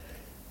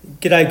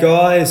G'day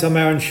guys, I'm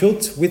Aaron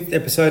Schultz with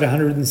episode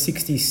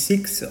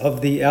 166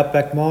 of the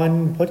Outback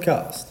Mind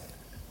Podcast.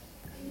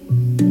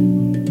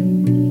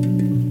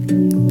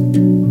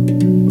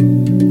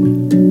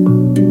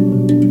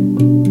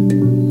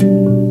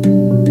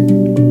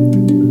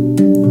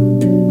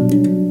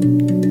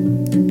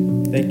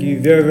 Thank you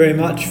very, very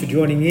much for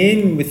joining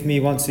in with me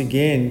once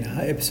again.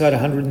 Episode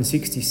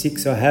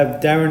 166, I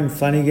have Darren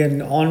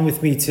Flanagan on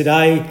with me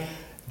today.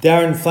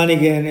 Darren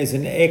Flanagan is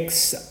an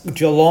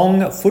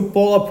ex-Geelong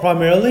footballer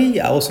primarily.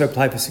 Also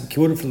played for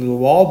StKilda for a little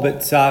while,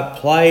 but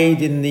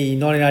played in the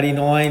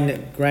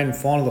 1989 grand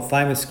final, the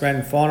famous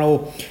grand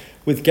final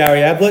with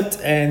Gary Ablett,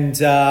 and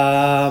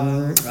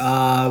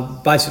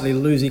basically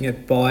losing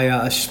it by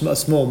a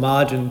small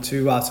margin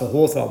to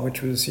Hawthorn,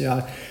 which was,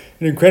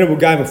 an incredible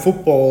game of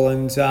football,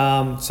 and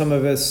some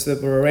of us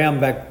that were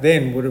around back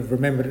then would have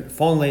remembered it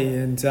fondly.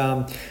 And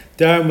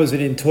Darren was an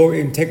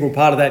integral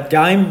part of that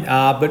game,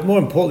 but more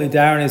importantly,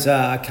 Darren is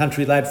a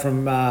country lad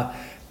from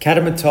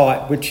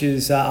Catamatite, which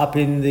is up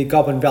in the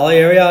Goulburn Valley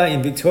area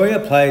in Victoria.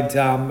 Played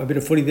a bit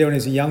of footy there when he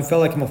was a young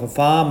fella, came off a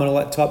farm and all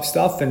that type of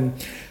stuff, and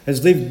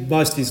has lived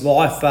most of his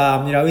life,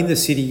 in the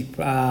city.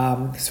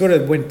 Sort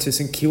of went to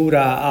St Kilda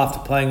after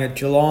playing at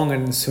Geelong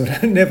and sort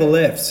of never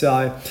left.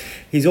 So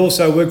he's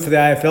also worked for the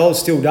AFL,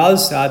 still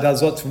does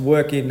lots of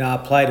work in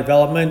player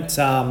development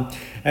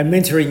and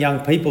mentoring young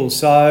people.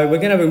 So we're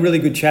going to have a really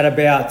good chat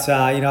about,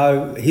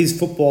 his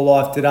football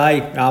life today,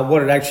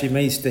 what it actually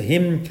means to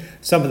him,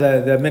 some of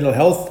the mental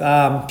health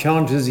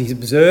challenges he's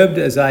observed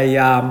as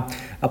a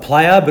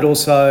player, but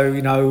also,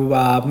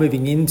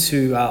 moving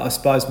into,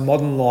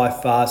 modern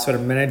life, sort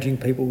of managing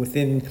people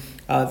within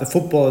the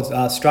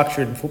football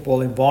structure and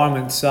football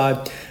environment.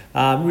 So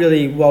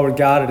really well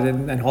regarded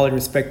and highly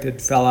respected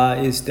fella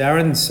is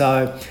Darren.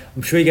 So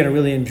I'm sure you're going to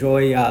really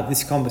enjoy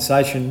this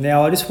conversation.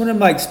 Now, I just want to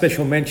make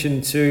special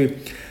mention to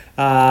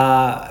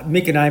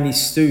Mick and Amy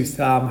Stuth,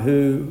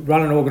 who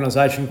run an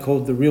organisation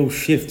called The Real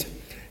Shift.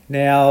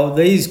 Now,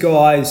 these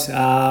guys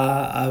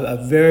are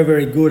very,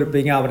 very good at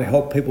being able to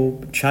help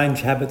people change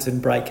habits and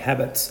break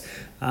habits.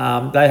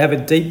 They have a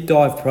deep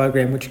dive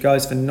program which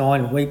goes for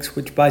 9 weeks,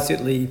 which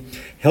basically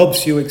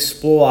helps you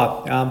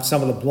explore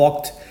some of the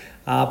blocked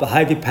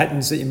behaviour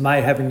patterns that you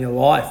may have in your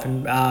life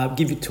and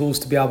give you tools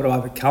to be able to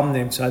overcome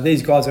them. So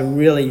these guys are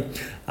really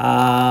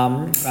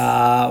well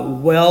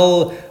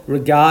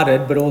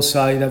regarded, but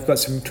also they've got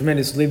some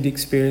tremendous lived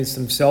experience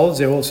themselves.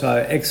 They're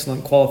also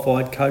excellent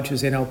qualified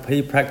coaches,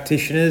 NLP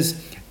practitioners,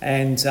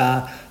 and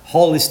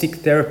holistic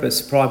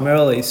therapists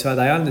primarily. So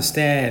they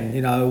understand,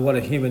 what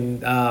a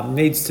human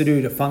needs to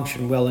do to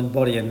function well in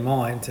body and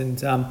mind.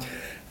 And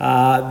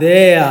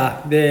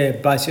they're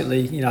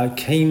basically,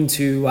 keen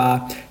to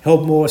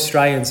help more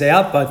Australians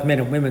out, both men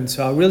and women.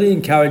 So I really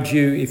encourage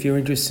you, if you're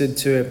interested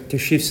to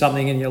shift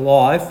something in your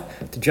life,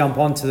 to jump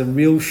onto the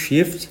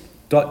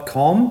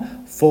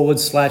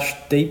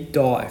realshift.com/deep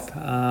dive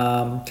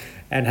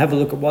and have a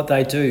look at what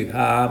they do.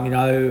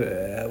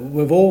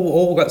 We've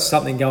all got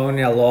something going on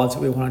in our lives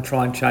that we want to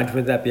try and change,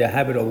 whether that be a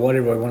habit or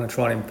whatever. We want to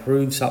try and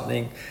improve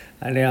something.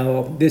 And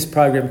now this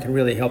program can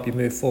really help you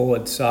move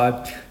forward.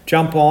 So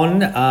jump on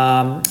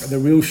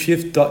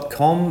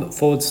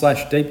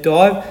therealshift.com/deep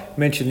dive,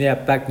 mention the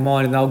Outback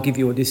Mind, and they'll give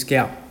you a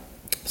discount.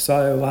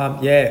 So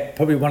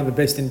probably one of the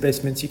best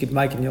investments you could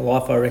make in your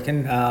life, I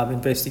reckon,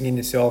 investing in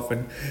yourself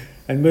and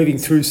moving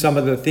through some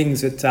of the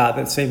things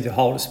that seem to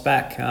hold us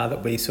back,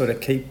 that we sort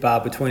of keep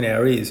between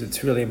our ears.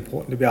 It's really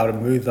important to be able to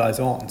move those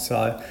on.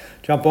 So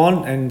jump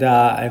on and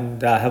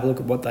have a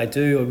look at what they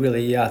do. I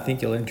really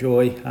think you'll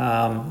enjoy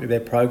their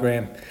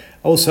program.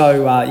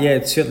 Also,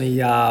 certainly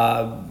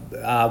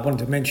wanted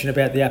to mention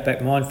about the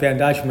Outback Mind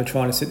Foundation. We're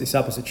trying to set this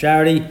up as a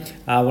charity.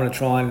 I want to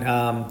try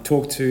and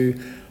talk to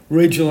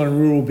regional and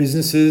rural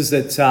businesses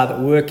that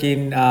work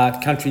in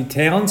country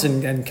towns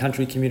and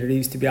country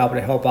communities to be able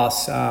to help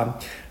us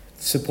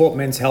support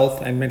men's health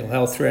and mental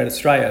health throughout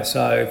Australia.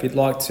 So if you'd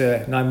like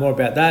to know more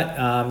about that,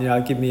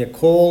 give me a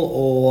call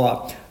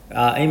or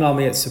email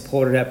me at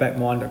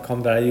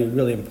support@outbackmind.com.au.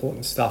 Really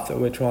important stuff that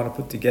we're trying to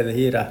put together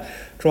here to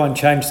try and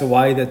change the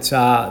way that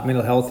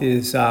mental health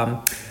is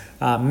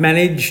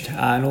managed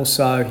and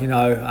also,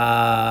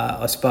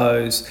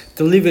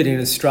 delivered in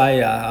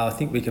Australia. I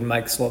think we can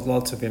make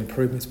lots of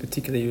improvements,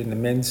 particularly in the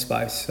men's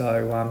space.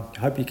 So I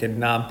hope you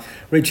can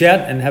reach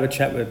out and have a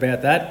chat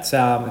about that.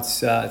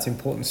 It's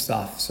important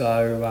stuff.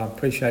 So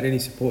appreciate any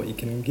support you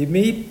can give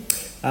me.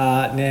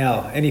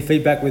 Now, any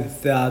feedback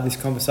with this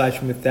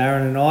conversation with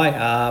Darren and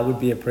I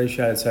would be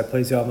appreciated. So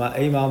please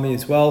email me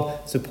as well,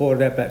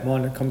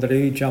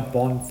 support@outbackmind.com.au. Jump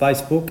on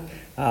Facebook,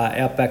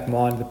 Outback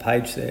Mind, the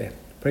page there.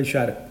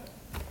 Appreciate it.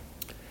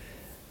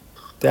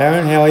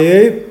 Darren, how are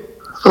you?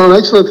 Oh,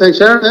 excellent.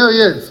 Thanks, Aaron. How are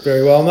you?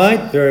 Very well,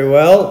 mate. Very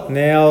well.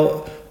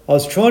 Now, I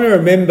was trying to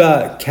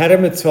remember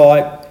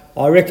Catamatite.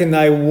 I reckon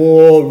they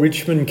wore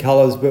Richmond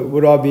colours, but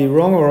would I be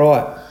wrong or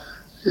right?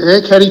 Yeah,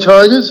 Caddy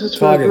Tigers. That's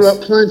where I grew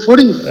up playing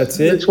footy. That's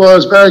it. That's why I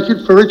was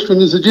barricaded for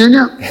Richmond as a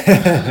junior.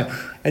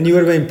 And you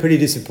would have been pretty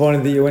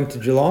disappointed that you went to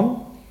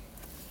Geelong?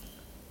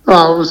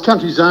 Oh, it was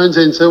country zones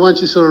then, so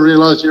once you sort of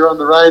realise you're on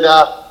the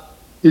radar,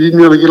 you didn't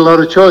really get a lot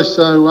of choice.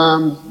 So, I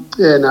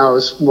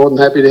was more than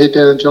happy to head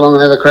down to Geelong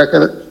and have a crack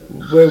at it.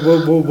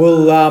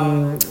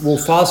 We'll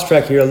fast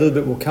track here a little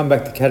bit. We'll come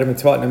back to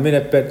Katamatite in a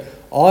minute. But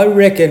I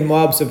reckon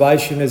my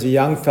observation as a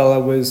young fella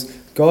was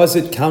guys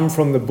that come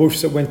from the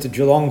bush that went to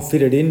Geelong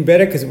fitted in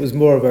better because it was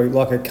more of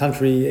a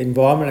country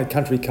environment, a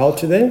country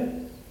culture there.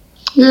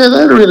 Yeah,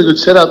 they had a really good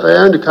setup. They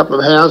owned a couple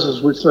of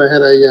houses, which they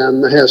had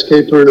a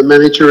housekeeper and a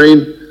manager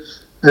in.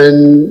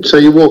 And so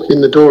you walk in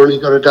the door and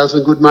you've got a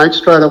dozen good mates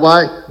straight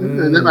away.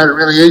 And that made it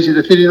really easy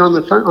to fit in on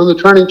the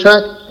training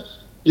track.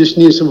 Just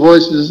knew some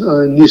voices,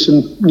 knew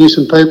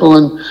some people,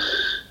 and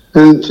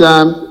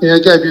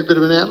gave you a bit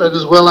of an outlet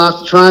as well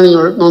after training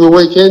or on the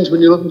weekends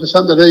when you're looking for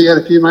something to do. You had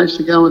a few mates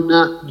to go and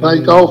play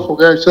golf or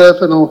go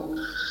surfing or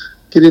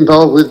get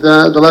involved with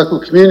the local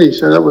community.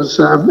 So that was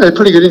a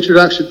pretty good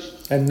introduction.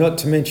 And not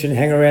to mention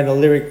hang around the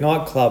Lyric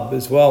nightclub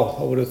as well,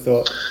 I would have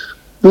thought.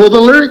 Well,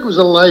 the Lyric was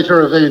a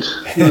later event.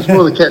 It was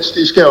more the Cat's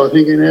Disco, I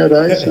think,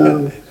 nowadays.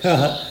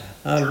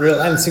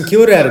 Unreal. And St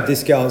Kilda had a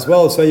disco as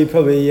well, so you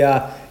probably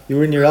you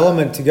were in your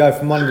element to go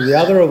from one to the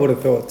other, I would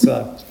have thought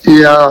so.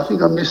 Yeah, I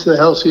think I missed the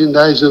halcyon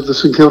days of the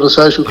St Kilda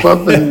Social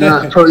Club, and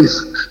probably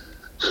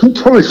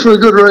for a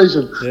good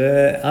reason.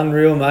 Yeah,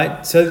 unreal,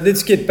 mate. So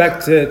let's get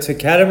back to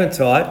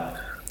Katamatite.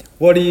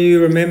 What do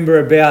you remember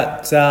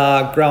about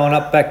growing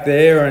up back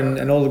there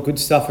and all the good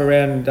stuff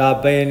around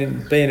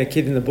being a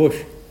kid in the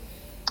bush?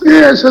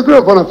 Yeah, so I grew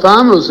up on a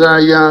farm. It was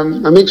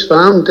a mixed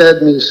farm. Dad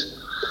and his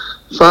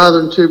father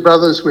and two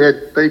brothers. We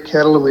had beef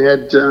cattle and we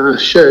had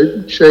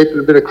sheep and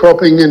a bit of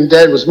cropping. And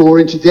Dad was more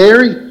into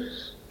dairy.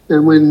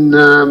 And when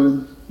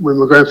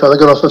my grandfather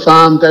got off the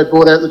farm, Dad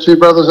bought out the two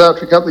brothers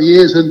after a couple of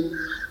years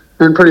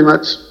and pretty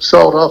much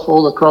sold off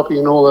all the cropping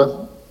and all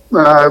the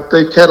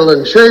beef cattle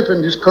and sheep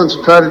and just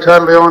concentrated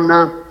totally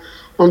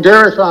on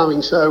dairy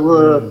farming. So we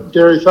were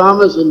dairy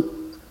farmers, and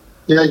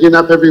getting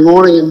up every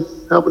morning and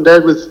helping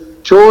Dad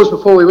with chores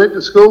before we went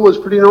to school was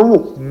pretty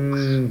normal.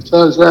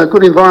 So it was a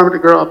good environment to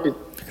grow up in.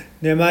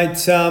 Now,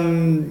 mate,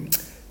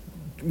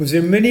 was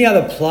there many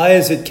other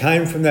players that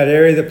came from that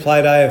area that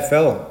played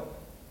AFL?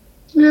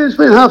 Yeah, it's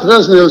been half a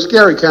dozen. There was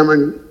Gary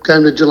Cameron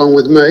came to Geelong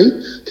with me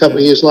a couple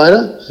of years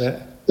later. Yeah.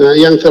 A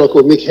young fellow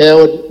called Mick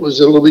Howard was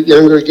a little bit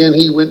younger again.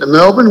 He went to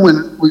Melbourne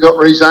when we got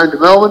rezoned to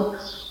Melbourne.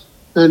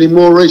 And in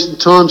more recent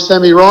times,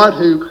 Sammy Wright,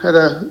 who had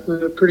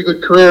a pretty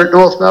good career at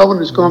North Melbourne,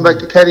 has gone back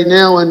to Caddy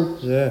now.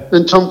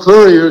 And Tom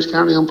Cleary, who is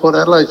currently on Port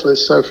Adelaide's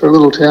list. So for a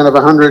little town of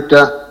 100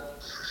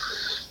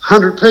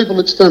 people,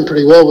 it's done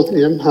pretty well with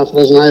half a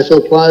dozen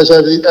AFL players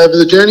over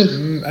the journey.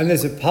 And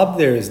there's a pub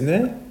there, isn't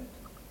there?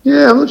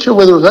 Yeah, I'm not sure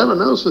whether it was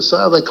open. It was for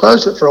sale. They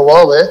closed it for a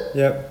while there.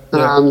 Yep. They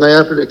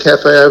opened a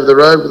cafe over the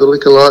road with a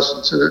liquor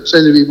licence, and it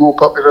seemed to be more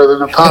popular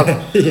than a pub.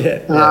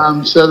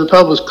 So the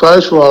pub was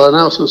closed for a while. I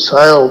know it was for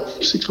sale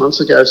 6 months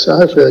ago, so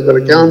hopefully they got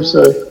it going.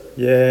 So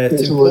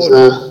it's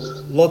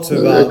important. Lots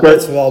of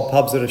old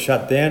pubs that are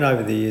shut down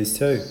over the years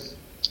too.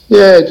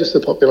 Yeah, just the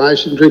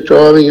population, drink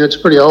driving. It's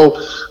pretty old.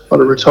 A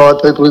lot of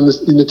retired people in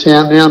the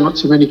town now. Not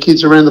too many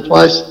kids around the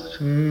place.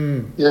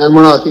 Yeah, and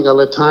when I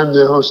left home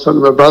there, I was talking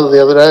to my brother the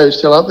other day who's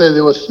still up there.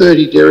 There were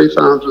 30 dairy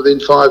farms within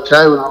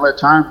 5k when I left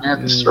home. Now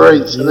there's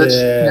 3, so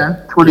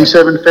that's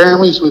 27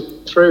 families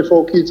with 3 or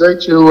 4 kids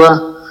each who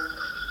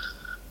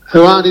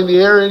aren't in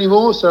the area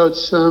anymore. So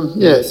it's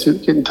it's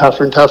getting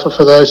tougher and tougher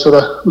for those sort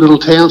of little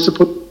towns to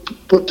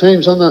put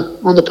teams on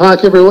the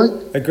park every week.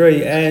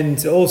 Agree,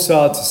 and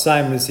also it's the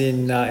same as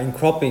in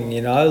cropping.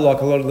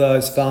 Like a lot of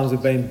those farms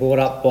have been bought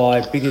up by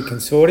bigger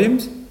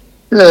consortiums.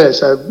 Yeah,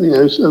 so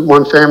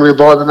one family would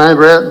buy the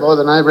neighbour out, and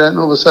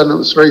all of a sudden it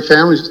was 3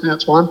 families. Now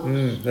it's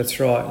 1.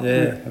 That's right.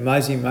 Yeah,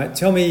 amazing, mate.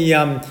 Tell me,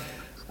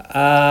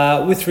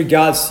 with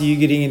regards to you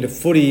getting into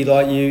footy,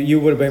 like you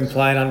would have been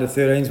playing under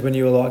 13s when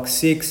you were like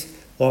 6,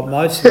 like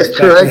most of us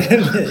back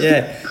then.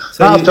 Yeah.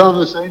 So half time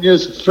of the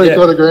seniors,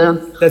 3/4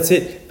 ground. That's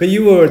it. But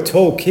you were a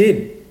tall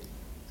kid.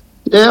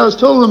 Yeah, I was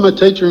taller than my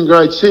teacher in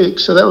grade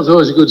 6, so that was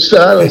always a good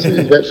start. I was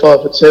about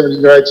 5'7"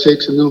 in grade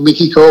 6, and little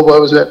Mickey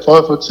Corboy was about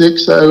 5'6",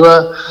 so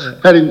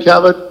had him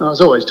covered. I was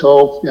always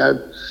tall.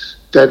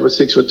 Dad was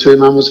 6'2",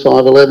 Mum was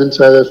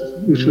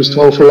 5'11", which was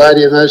tall for a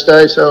lady in those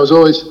days. So I was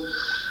always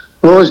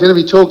going to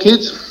be tall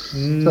kids.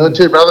 So I had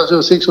 2 brothers who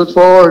were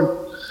 6'4", and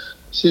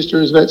sister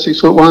was about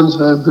 6'1",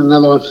 so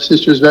another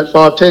sister was about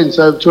 5'10".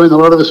 So between the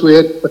lot of us, we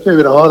had a fair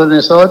bit of height on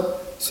our side.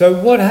 So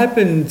what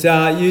happened?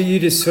 You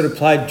just sort of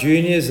played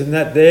juniors and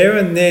that there,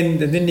 and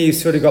then you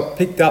sort of got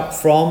picked up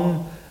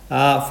from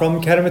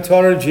Katamatite,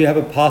 or did you have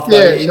a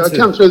pathway into? Yeah, so I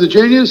come through the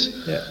juniors,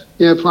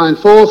 playing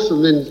 4th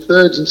and then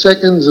 3rds and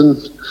 2nds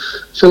and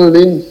filling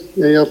in.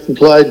 You often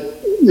played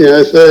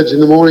 3rds in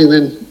the morning,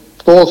 then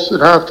 4ths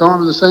at half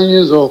time in the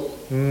seniors. Or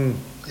I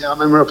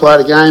remember I played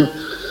a game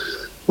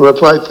where I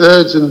played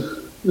 3rds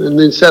and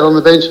then sat on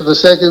the bench for the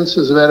 2nds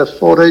as about a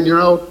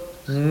 14-year-old.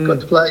 Got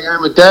to play a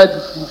game with Dad.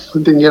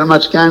 Didn't get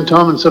much game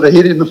time and sort of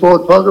hid in the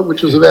forward pocket,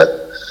 which was about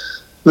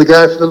the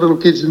go for the little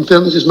kids in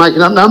films, just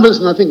making up numbers.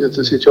 And I think that's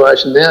the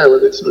situation now where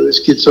this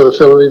kid's sort of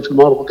filling in for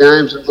multiple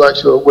games and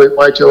blokes who are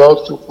way too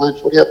old still playing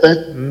footy up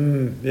there.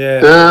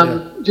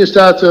 Just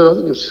after, I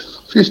think it was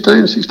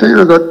 15, 16,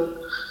 I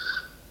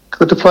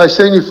got to play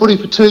senior footy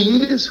for 2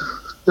 years.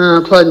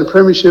 Played in the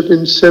premiership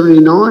in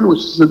 '79,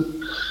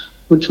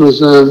 which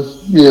was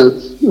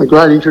a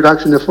great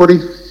introduction to footy.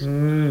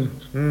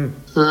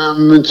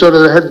 And sort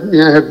of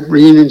had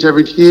reunions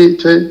every year,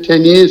 10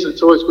 years.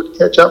 It's always good to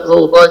catch up with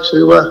all the blokes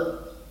who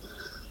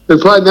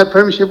played in that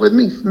premiership with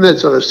me, and that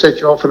sort of set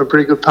you off on a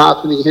pretty good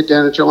path when you head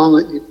down to Geelong.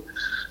 That you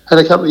had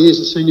a couple of years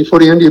of senior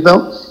footy under your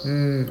belt.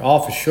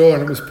 For sure,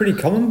 and it was pretty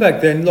common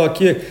back then. Like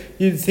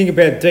you think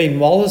about Dean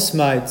Wallace,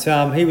 mate.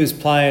 He was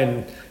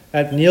playing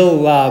at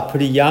nil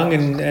pretty young,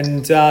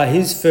 and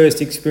his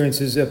first experience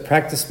was a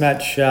practice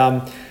match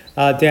down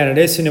at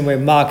Essendon where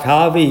Mark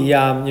Harvey,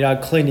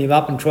 cleaned him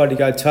up and tried to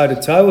go toe to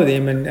toe with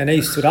him, and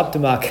he stood up to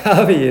Mark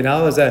Harvey,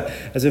 as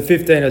a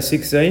 15 or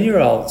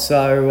 16-year-old.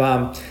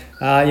 So.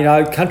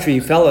 Country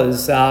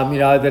fellas,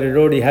 that had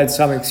already had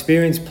some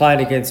experience playing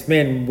against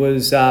men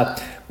was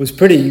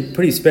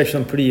pretty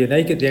special and pretty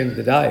unique at the end of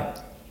the day.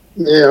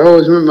 Yeah, I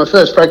always remember my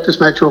first practice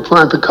match. We were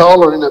playing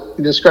Picola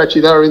in a scratchy.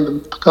 They were in the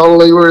Picola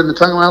League. We were in the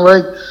Tungawar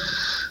League.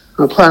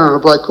 I was playing on a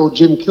bloke called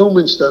Jim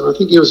Kilminster, and I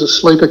think he was a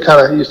sleeper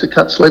cutter. He used to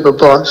cut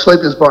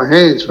sleepers by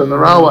hands from the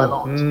railway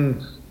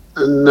lines.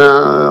 And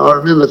I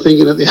remember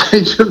thinking at the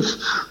age of,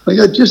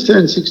 I just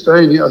turned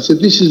 16, I said,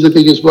 this is the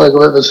biggest bloke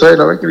I've ever seen.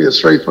 I reckon he was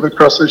 3 foot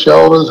across the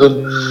shoulders.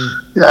 And,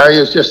 he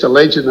was just a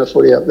legend of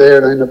footy up there.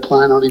 And I ended up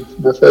playing on him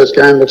in the first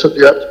game. I took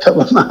you up a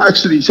couple of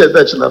marks, and he said,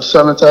 that's enough,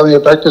 son. It's only a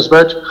practice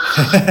match.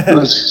 And I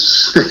was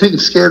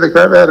scared the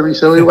crap out of me.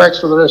 So we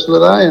waxed for the rest of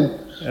the day. And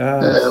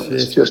it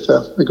was just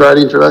a great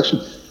introduction.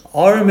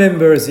 I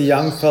remember as a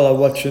young fella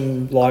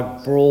watching,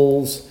 like,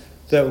 brawls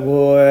that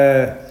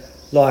were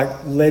like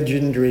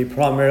legendary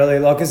primarily,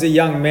 like as a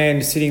young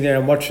man sitting there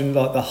and watching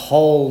like the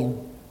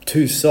whole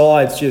two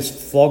sides just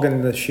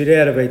flogging the shit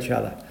out of each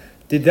other.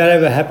 Did that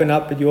ever happen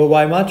up at your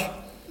way much?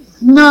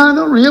 No,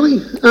 not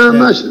really.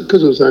 Most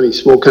because it was only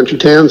small country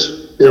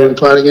towns. We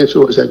played against,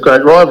 we always had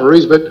great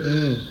rivalries, but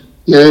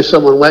if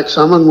someone whacked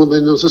someone, well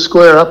then there was a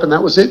square up and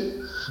that was it.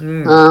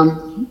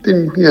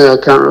 I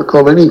can't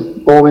recall any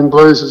ball in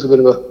blues. There's a bit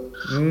of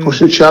a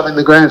push and shove in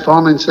the grand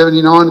final in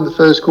 '79 in the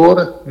first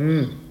quarter.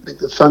 I think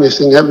the funniest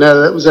thing happened out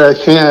of that was our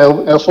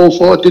full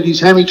forward did his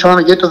hammy trying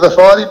to get to the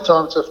fighting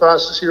time. It's the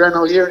fastest he ran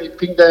all year, and he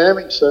pinged our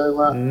hammy.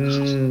 So,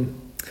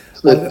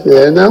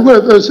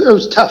 it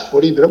was tough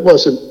footy, but there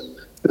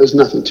was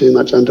nothing too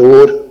much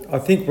untoward. I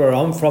think where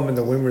I'm from in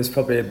the Wimmera is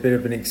probably a bit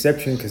of an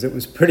exception because it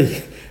was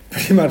pretty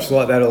much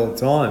like that all the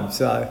time.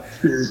 So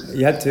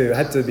you had to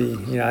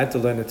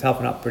learn to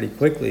toughen up pretty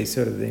quickly,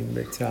 sort of thing.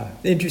 But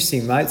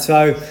interesting, mate.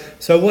 So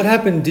what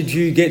happened? Did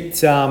you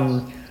get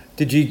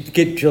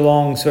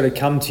Geelong sort of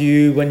come to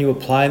you when you were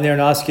playing there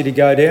and ask you to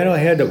go down, or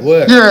how did it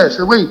work? Yeah,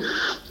 so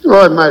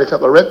I made a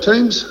couple of rep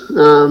teams.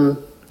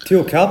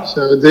 Teal Cup?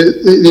 So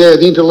the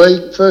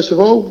Interleague, first of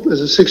all,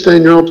 as a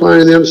 16-year-old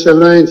playing in the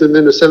under-17s, and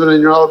then a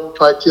 17-year-old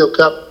played Teal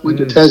Cup, went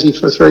to Tassie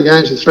for 3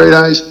 games in 3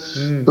 days,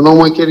 a long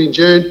weekend in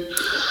June.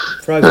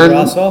 Froze your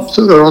ass off?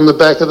 So they were on the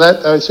back of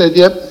that. They said,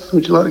 yep,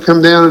 would you like to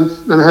come down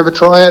and have a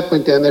tryout?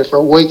 Went down there for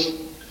a week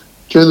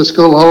during the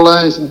school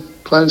holidays and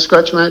played a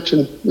scratch match,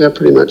 and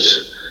pretty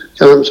much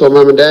saw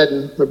Mum and Dad,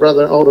 and my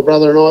older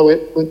brother and I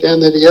went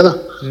down there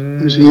together.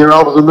 He was a year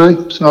older than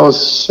me, so I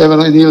was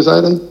 17, he was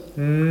 18.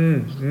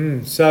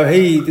 So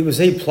was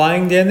he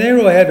playing down there,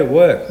 or how did it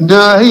work?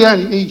 No,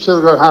 he sort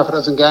of got half a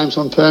dozen games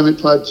on permit,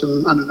 played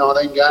some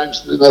under-19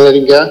 games, and then they let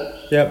him go.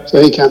 Yep.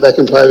 So he came back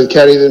and played with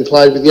Caddy, then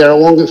played with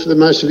Yarrawonga for the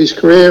most of his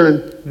career,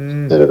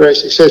 and had a very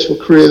successful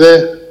career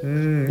there.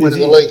 Went to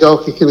the league goal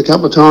kicking a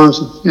couple of times,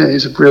 and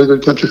he's a really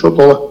good country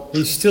footballer.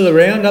 He's still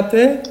around up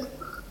there?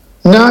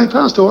 No, he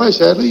passed away,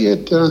 sadly. He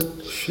had,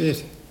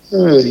 shit.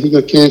 He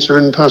got cancer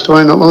and passed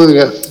away not long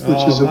ago,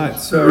 which is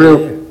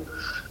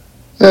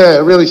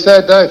a really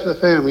sad day for the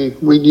family.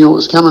 We knew it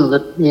was coming,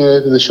 but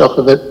the shock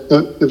of it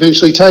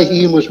eventually taking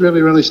him was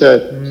really, really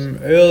sad.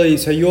 Early,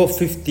 so you're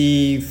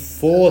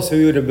 54, so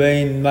he would have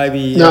been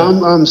maybe...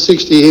 No, I'm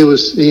 60.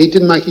 He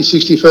didn't make his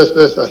 61st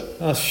birthday.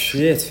 Oh,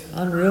 shit.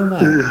 Unreal,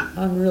 mate.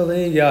 Unreal.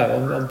 There you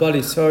go. I'm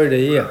bloody sorry to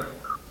hear.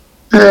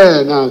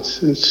 Yeah, no,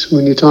 it's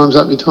when your time's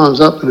up, and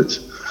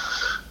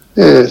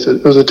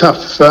it was a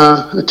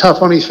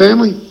tough on his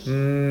family.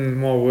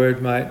 My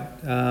word, mate.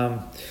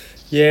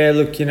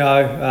 Look,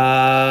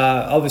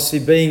 obviously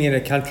being in a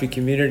country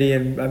community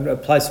and a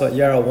place like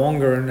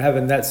Yarrawonga and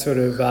having that sort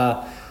of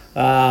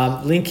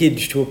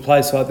linkage to a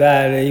place like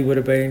that, he would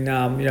have been,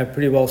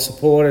 pretty well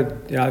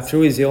supported,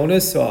 through his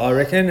illness, I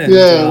reckon. And,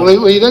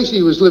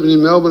 he was living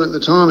in Melbourne at the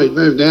time. He'd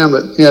moved down,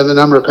 but the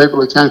number of people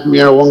that came from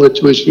Yarrawonga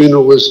to his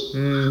funeral was,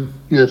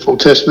 full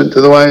testament to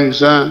the way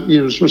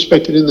he was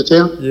respected in the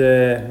town.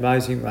 Yeah,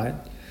 amazing, mate.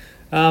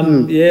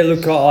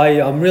 Look,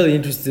 I'm really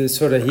interested to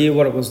sort of hear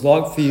what it was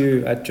like for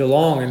you at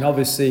Geelong, and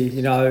obviously,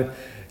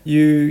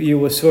 you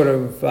were sort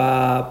of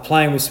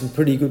playing with some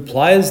pretty good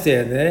players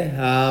down there.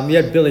 You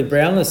had Billy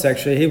Brownless,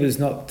 actually. He was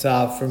not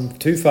from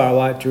too far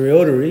away at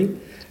Jerilderie.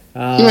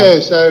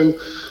 So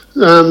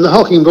the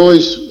Hocking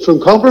boys from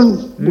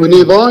Cobram were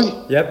nearby.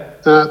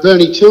 Yep.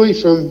 Bernie Toohey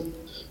from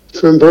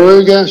from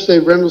Baruga,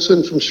 Steve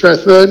Rendleson from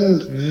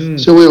Strathburton.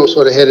 So we all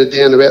sort of headed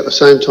down about the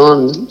same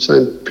time,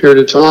 same period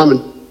of time,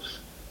 and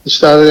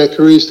started our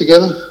careers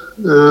together.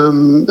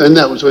 And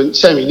that was when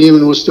Sammy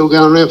Newman was still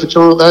going around for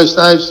Toronto at those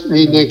days.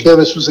 Ian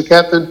Nankervis was the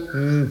captain.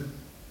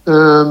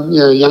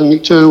 Young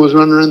Nick Turner was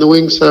running around the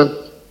wing.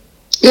 So,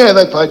 yeah,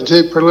 they played in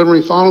 2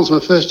 preliminary finals in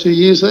the first 2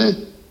 years there.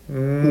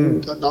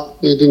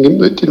 Didn't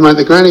make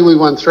the granny. We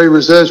won 3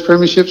 reserves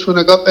premierships when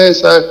I got there.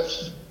 So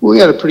we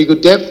had a pretty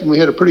good depth and we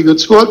had a pretty good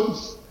squad.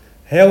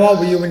 How old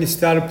were you when you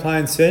started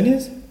playing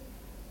seniors?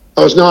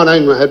 I was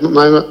 19 when I had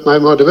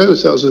made my debut.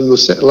 So I was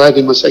late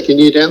in my second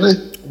year down there.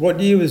 What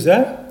year was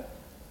that?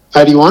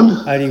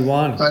 81.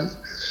 81.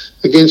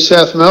 Against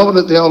South Melbourne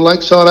at the old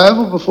Lakeside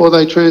Oval before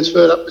they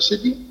transferred up to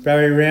Sydney.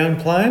 Barry Round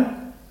playing?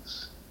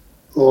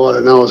 Oh, I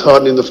don't know. I was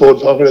hiding in the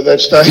forward pocket at that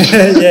stage.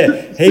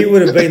 Yeah, he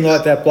would have been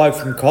like that bloke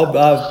from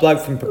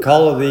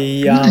Pecola,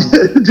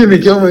 the... Jimmy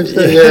Gilman,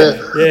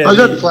 yeah. I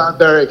got to play with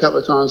Barry a couple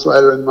of times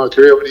later in my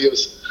career, but he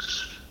was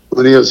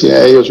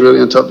really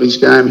on top of his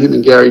game. Him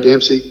and Gary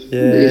Dempsey.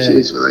 Yeah.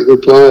 He's really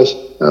good players.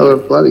 They were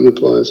bloody good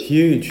players.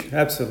 Huge,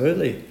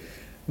 absolutely.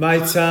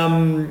 Mate,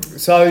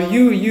 so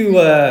you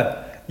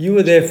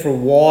were there for a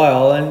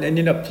while and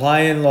ended up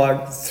playing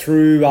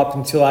through up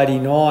until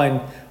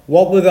 89.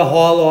 What were the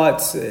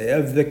highlights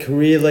of the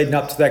career leading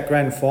up to that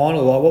grand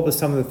final? What were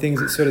some of the things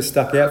that sort of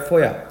stuck out for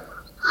you?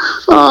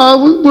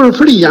 We were a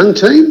pretty young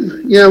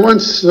team.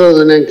 Once sort of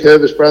the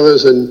Nankervis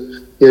brothers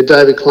and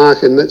David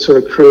Clark and that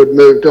sort of crew had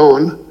moved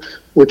on,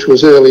 which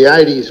was early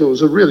 80s, it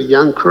was a really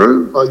young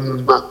crew,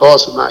 Mark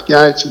Boss and Mark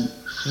Yates and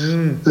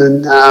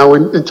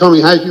when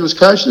Tommy Hapey was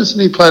coaching us,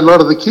 and he played a lot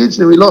of the kids,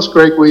 and we lost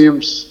Greg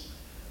Williams,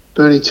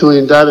 Bernie Toohey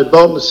and David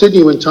Bolton to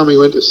Sydney when Tommy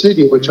went to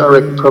Sydney, which I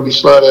reckon probably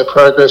slowed our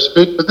progress a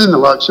bit. But then the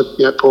likes of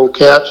Paul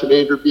Couch and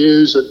Andrew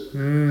Buse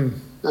and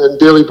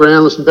Billy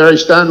Brownless and Barry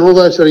Stone, all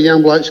those sort of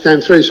young blokes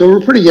came through. So we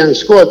were a pretty young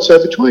squad. So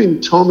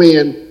between Tommy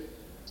and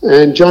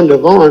John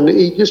Devine,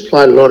 he just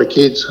played a lot of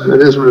kids.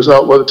 And as a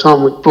result, by the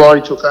time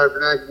Blighty took over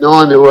in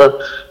 89, there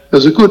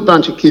was a good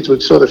bunch of kids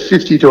with sort of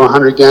 50 to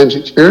 100 games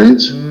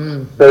experience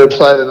that had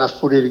played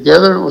enough footy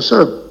together. It was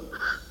sort of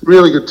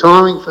really good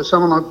timing for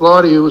someone like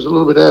Blighty, who was a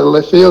little bit out of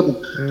left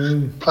field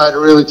and played a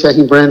really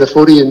attacking brand of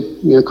footy.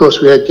 And, of course,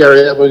 we had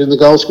Gary Ablett in the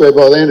goal square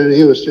by then, and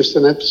he was just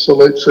an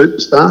absolute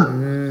superstar.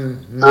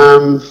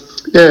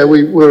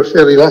 We were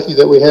fairly lucky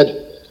that we had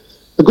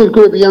a good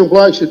group of young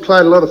blokes who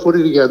played a lot of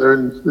footy together,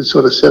 and we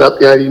sort of set up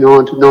the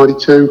 89 to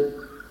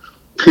 92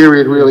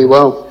 period really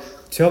well.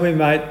 Tell me,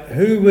 mate,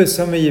 who were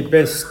some of your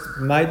best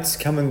mates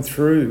coming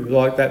through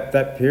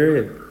that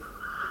period?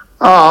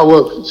 Oh,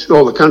 well, it's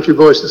all the country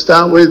boys to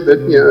start with, but,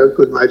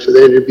 good mates with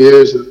Andrew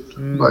Buse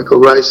and local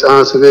Ray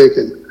Sarcevic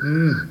and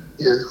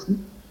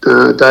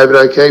David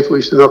O'Keefe. We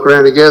used to knock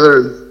around together,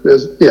 and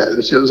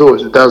there was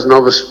always a dozen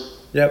of us.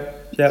 Yep.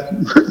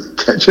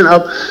 Catching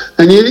up.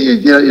 And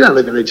you don't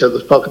look at each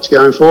other's pockets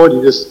going forward.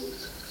 You just,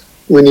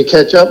 when you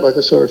catch up, like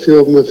I saw a few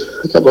of them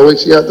a couple of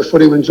weeks ago at the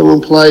footy when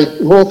Geelong played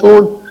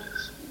Hawthorn.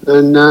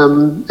 And,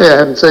 I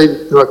haven't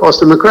seen, like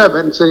Austin McCrabb, I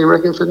hadn't seen him,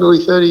 reckon, for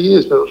nearly 30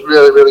 years, but it was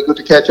really, really good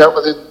to catch up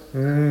with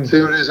him,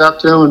 see what he's up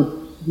to,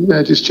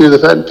 and just chew the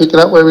fat and pick it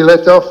up where we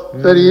left off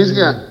 30 years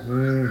ago.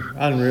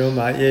 Unreal,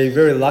 mate. Yeah, you're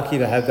very lucky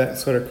to have that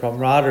sort of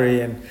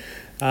camaraderie and, mate.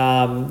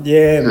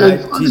 I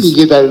think you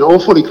get that in all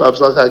footy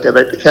clubs. Like I go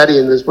back to Caddy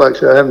and there's blokes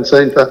who I haven't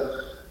seen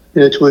for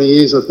 20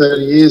 years or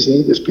 30 years, and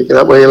you just pick it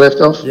up where you left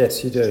off.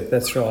 Yes, you do.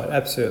 That's right.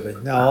 Absolutely.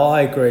 No,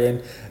 I agree.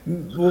 And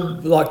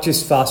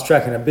just fast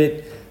tracking a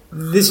bit,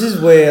 this is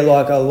where a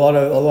lot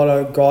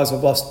of guys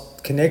have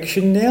lost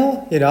connection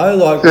now. We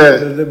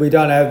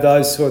don't have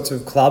those sorts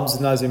of clubs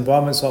and those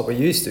environments like we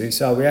used to.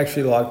 So we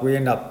actually we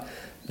end up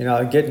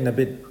getting a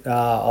bit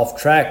off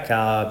track,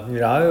 and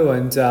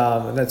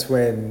that's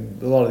when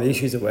a lot of the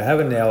issues that we're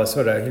having now are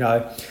sort of,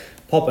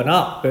 popping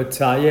up. But,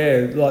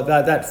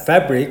 that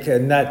fabric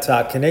and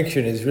that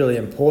connection is really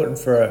important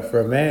for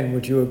a man.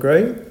 Would you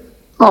agree?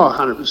 Oh,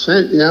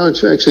 100%.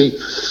 It's actually,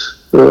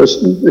 I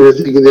was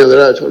thinking the other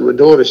day, I talking to my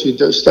daughter,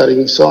 she's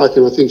studying psych,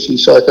 and I think she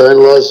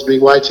psychoanalyses me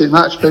way too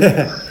much. But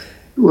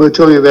we're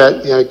talking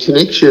about,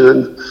 connection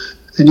and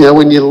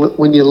when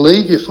you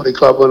leave your footy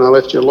club, when I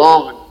left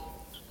Geelong,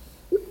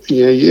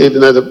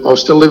 even though I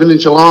was still living in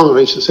Geelong, and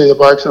I used to see the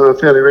blokes on a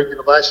fairly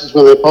regular basis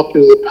when they popped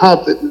into the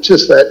pub, that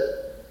just that,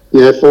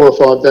 4 or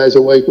 5 days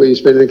a week where you're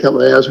spending a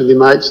couple of hours with your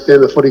mates down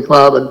the footy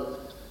club, and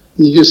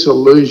you just sort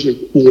of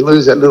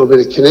lose that little bit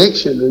of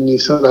connection, and you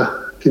sort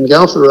of can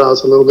go off the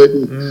rails a little bit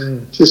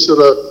and just sort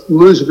of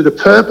lose a bit of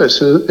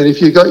purpose. And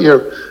if you've got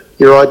your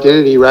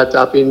identity wrapped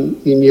up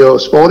in your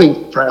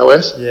sporting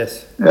prowess,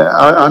 yes,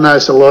 I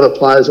notice a lot of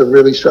players have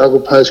really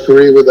struggled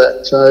post-career with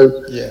that.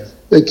 So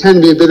it can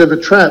be a bit of a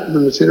trap.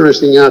 And it's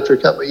interesting, after a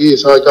couple of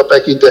years, I got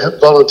back into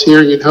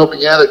volunteering and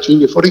helping out at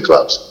junior footy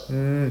clubs.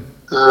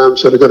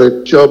 Sort of got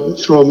a job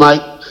through a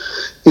mate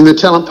in the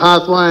talent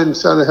pathway and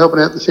started helping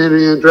out the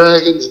Sandringham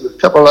Dragons and a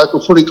couple of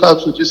local footy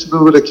clubs with just a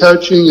little bit of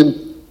coaching, and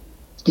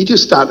you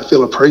just start to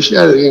feel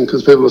appreciated again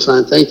because people are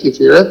saying thank you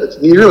for your efforts,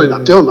 and you're really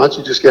not doing much.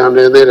 You're just going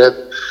down there to have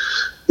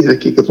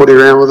kick the footy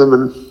around with them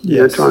and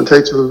try and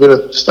teach them a bit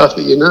of stuff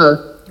that you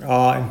know.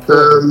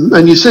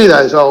 And you see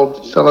those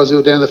old fellows who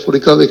are down the footy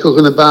club, they're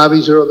cooking the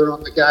barbies, or they're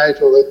on the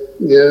gate, or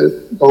they're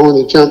behind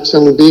the jump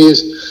selling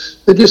beers.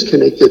 They're just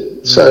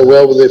connected so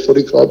well with their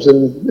footy clubs,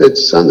 and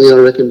it's something I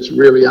reckon is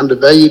really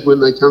undervalued when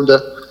they come to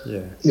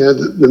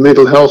the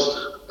mental health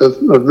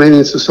of men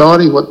in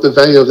society, what the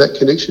value of that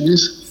connection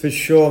is. For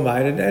sure,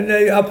 mate. And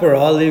up where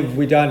I live,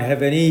 we don't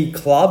have any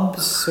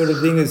clubs sort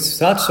of thing as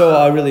such, so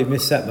I really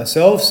miss that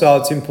myself. So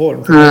it's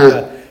important for me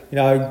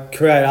to,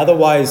 create other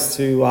ways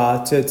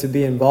to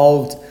be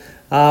involved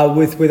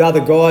with other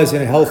guys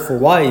in a healthful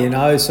way,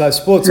 So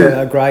sports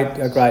a great,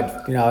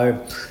 And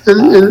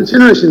it's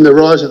interesting, the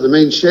rise of the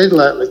men's shed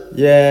lately.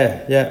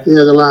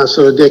 The last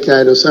sort of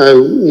decade or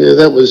so,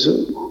 that was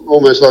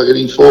almost like an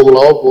informal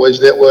old boys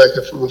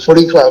networker from a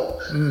footy club.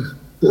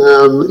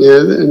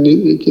 And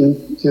you can,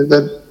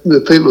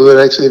 the people that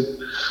actually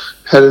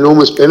had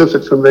enormous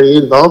benefit from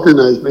being involved in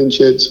those men's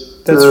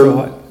sheds. That's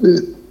right.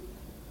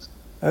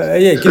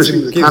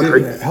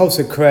 It helps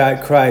to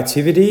create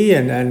creativity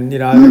and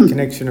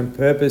connection and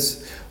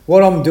purpose.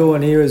 What I'm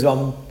doing here is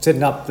I'm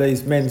setting up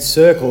these men's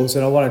circles,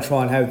 and I want to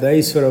try and have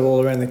these sort of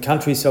all around the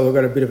country, so we've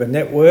got a bit of a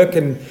network,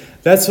 and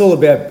that's all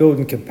about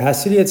building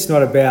capacity. It's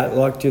not about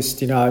like just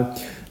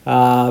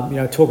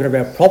talking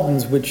about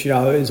problems, which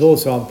is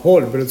also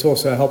important, but it's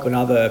also helping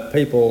other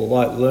people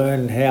like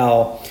learn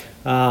how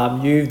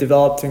you've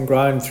developed and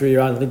grown through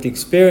your own lived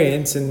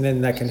experience, and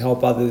then that can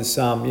help others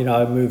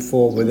move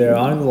forward with their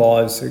own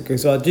lives.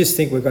 Because I just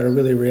think we've got a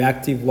really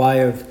reactive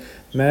way of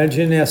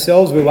managing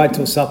ourselves. We wait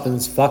till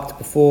something's fucked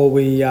before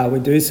we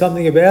do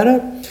something about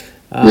it.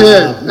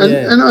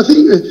 And I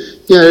think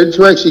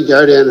to actually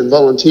go down and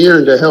volunteer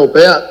and to help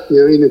out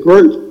in a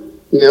group,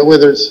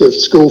 whether it's the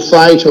school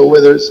fete or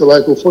whether it's the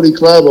local footy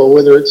club or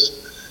whether it's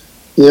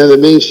the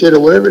men's shed or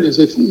whatever it is,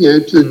 if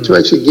to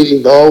actually get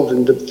involved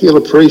and to feel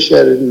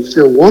appreciated and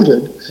feel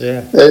wanted,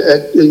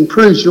 it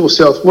improves your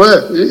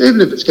self-worth.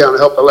 Even if it's going to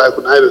help a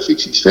local neighbour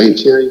fix his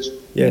fence,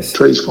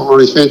 trees fall on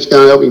his fence,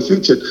 go and help him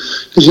fix it.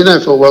 Because you know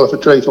full well if a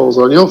tree falls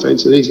on your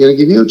fence, that he's going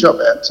to give you a chop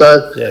out.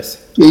 So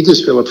you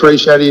just feel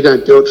appreciated. You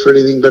don't do it for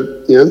anything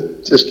but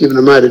just giving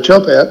a mate a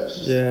chop out.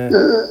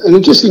 And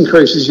it just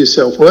increases your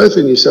self-worth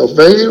and your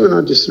self-value. And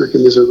I just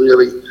reckon that's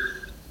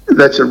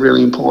a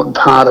really important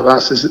part of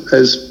us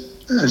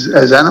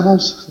as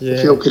animals, to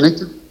feel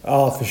connected.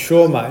 Oh, for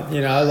sure, mate.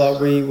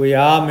 We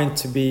are meant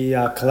to be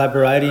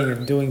collaborating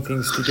and doing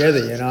things together,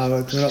 We're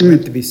not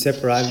meant to be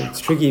separated. It's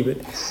tricky,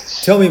 but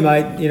tell me,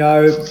 mate,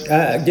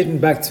 getting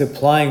back to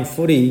playing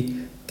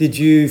footy, did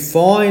you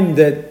find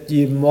that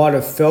you might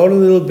have felt a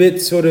little bit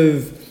sort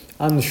of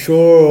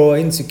unsure or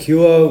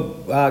insecure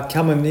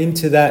coming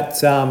into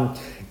that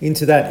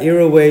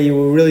era where you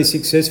were really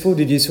successful?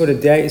 Did you sort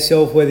of doubt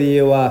yourself whether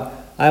you were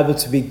able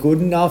to be good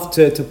enough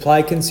to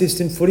play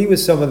consistent footy with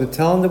some of the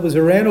talent that was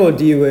around, or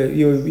do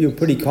you're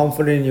pretty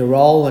confident in your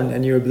role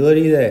and your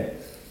ability there?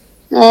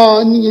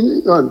 I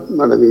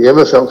don't think I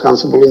ever felt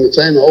comfortable in the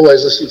team. I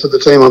always listened to the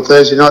team on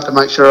Thursday night to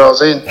make sure I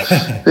was in.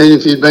 Even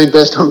if you'd been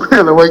best on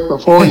ground the week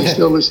before, you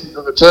still listened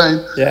to the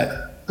team.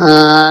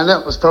 And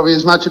that was probably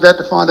as much about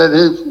to find out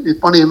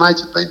if one of your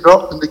mates had been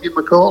dropped and to give him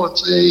a call and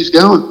see how he's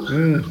going.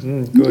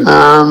 Good.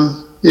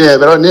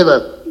 But I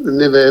never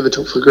ever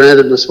took for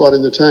granted a spot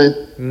in the team.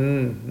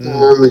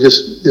 We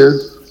just,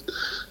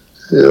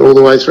 all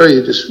the way through,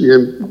 you just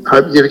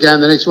hope you get a game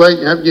the next week,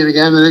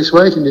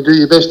 and you do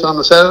your best on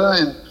the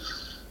Saturday, and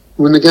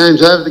when the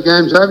game's over,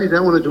 You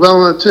don't want to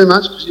dwell on it too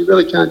much because you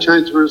really can't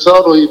change the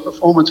result or your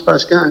performance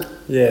post-game.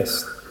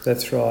 Yes,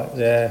 that's right.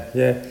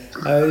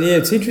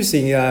 It's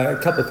interesting. A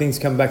couple of things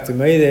come back to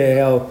me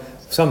there, how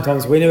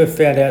sometimes we never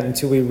found out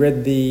until we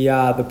read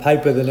the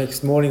paper the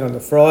next morning on the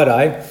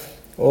Friday,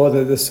 or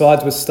the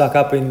sides were stuck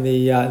up in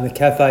the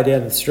cafe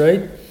down the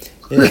street.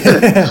 To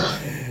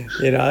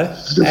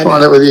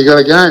find out whether you got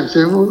a game.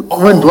 So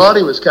when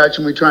Blighty was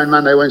coaching, we trained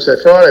Monday, Wednesday,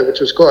 Friday, which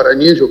was quite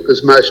unusual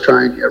because most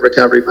train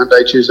recovery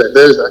Monday, Tuesday,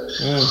 Thursday.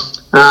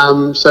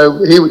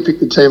 So he would pick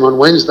the team on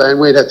Wednesday, and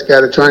we'd have to go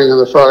to training on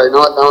the Friday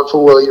night, knowing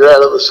full well you're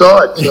out of the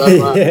side.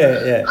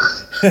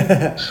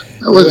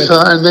 So,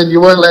 and then you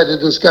weren't allowed to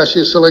discuss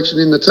your selection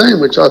in the team,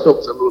 which I thought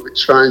was a little bit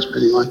strange, but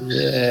anyway.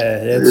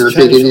 It's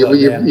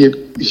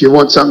if you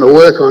want something to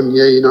work on,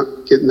 you're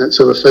not getting that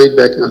sort of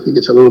feedback, and I think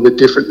it's a little bit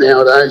different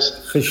nowadays.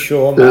 For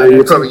sure, mate.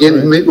 You're probably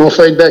getting a bit more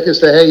feedback as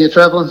to how you're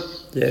travelling.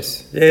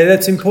 Yes,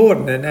 that's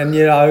important, and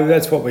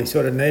that's what we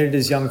sort of needed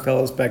as young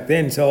fellas back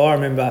then. So I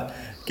remember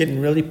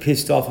getting really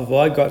pissed off if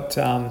I got,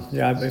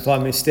 if I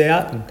missed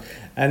out,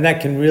 and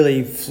that can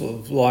really,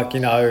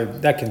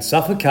 that can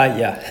suffocate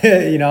you,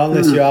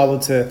 unless you're able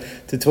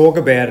to talk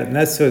about it and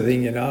that sort of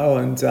thing,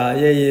 and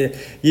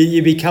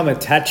you become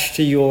attached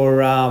to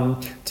your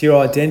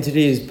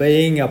identity as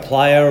being a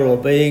player or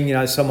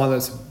being, someone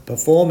that's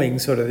performing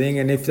sort of thing,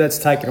 and if that's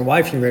taken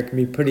away from you, it can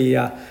be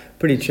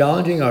pretty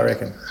challenging, I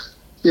reckon.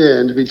 Yeah,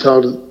 and to be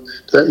told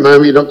at that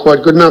moment you're not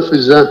quite good enough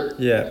is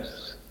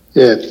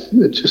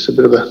it's just a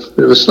bit of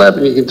a slap,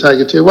 and you can take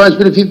it two ways.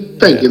 But if you've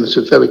been given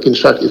some fairly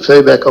constructive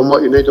feedback on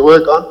what you need to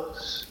work on,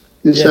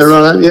 You say,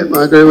 right, yep,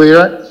 I agree where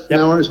you're at. Yep.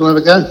 No worries, we'll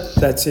have a go.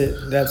 That's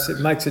it.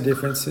 Makes a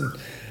difference. And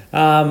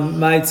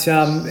mate,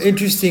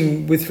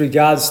 interesting with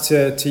regards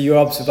to your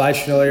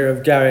observation earlier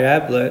of Gary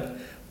Ablett.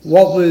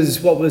 What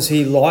was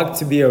he like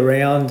to be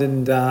around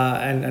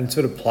and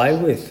sort of play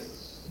with?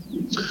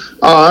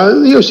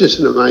 He was just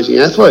an amazing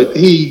athlete.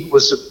 He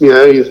was, he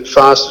was the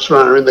fastest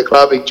runner in the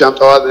club. He jumped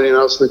higher than anyone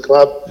else in the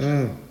club.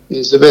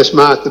 He's the best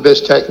mark, the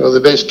best tackler,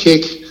 the best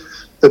kick,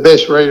 the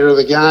best reader of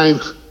the game.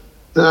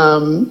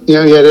 He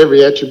had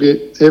every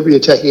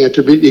attacking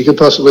attribute you could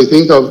possibly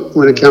think of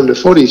when it came to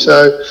footy.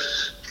 So,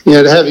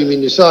 to have him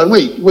in your side,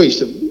 we used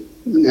to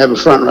have a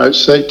front row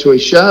seat to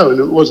his show, and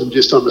it wasn't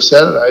just on the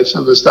Saturday.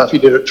 Some of the stuff he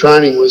did at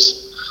training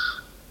was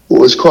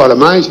quite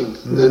amazing.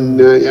 And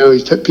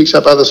he picks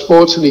up other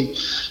sports, and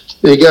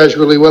he goes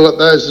really well at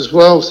those as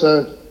well.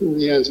 So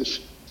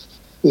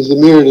there's a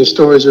myriad of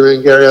stories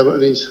around Gary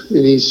Ablett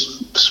and his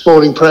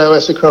sporting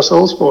prowess across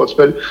all sports.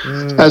 But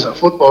as a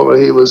footballer,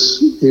 he was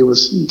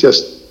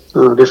just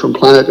on a different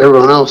planet to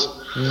everyone else.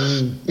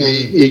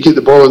 He'd get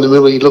the ball in the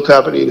middle, he'd look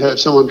up and he'd have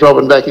someone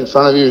dropping back in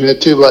front of you and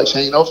had two blokes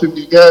hanging off him.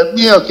 You'd go,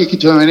 I'll kick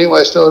it to him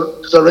anyway, still,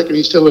 because I reckon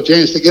he's still a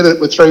chance to get it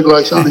with three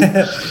blokes on him.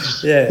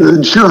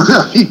 And sure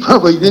enough, he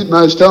probably did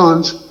most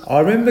times. I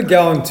remember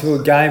going to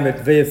a game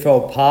at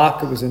VFL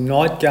Park. It was a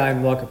night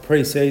game, like a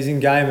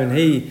pre-season game, and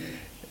he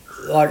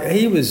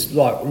was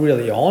like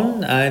really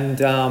on, and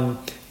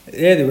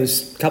there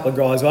was a couple of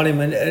guys on him,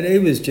 and he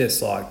was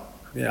just like,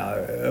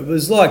 it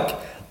was like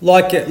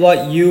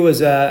you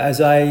as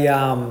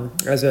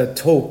a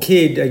tall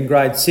kid in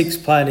grade 6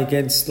 playing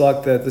against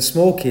like the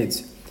small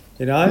kids,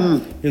 He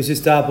was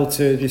just able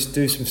to just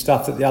do some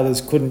stuff that the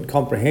others couldn't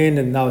comprehend,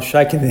 and they were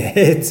shaking their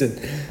heads and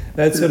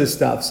that sort of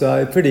stuff.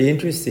 So pretty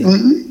interesting.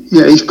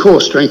 Yeah, his core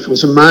strength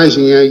was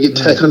amazing. You get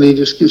tackled and he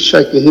just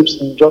shake the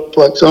hips and drop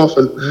blokes off,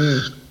 and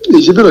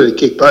his ability to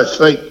kick both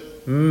feet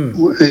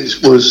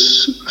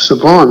was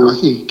sublime. Like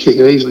he could kick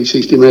it easily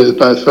 60 metres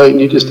both feet,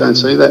 and you just don't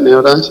see that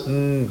nowadays.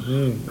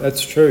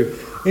 That's true.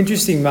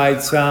 Interesting,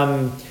 mates.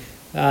 What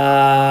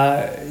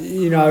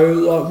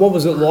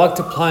was it like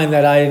to play in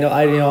that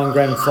 89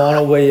 grand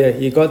final where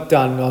you got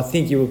done? I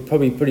think you were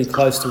probably pretty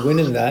close to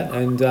winning that,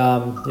 and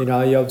you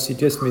obviously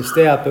just missed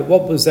out. But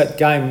what was that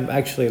game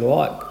actually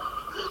like?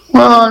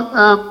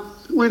 Well,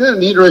 we'd had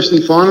an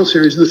interesting final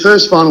series. In the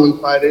first final we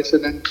played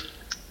Essendon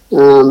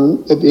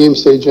at the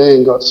MCG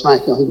and got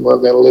smacked, I think, by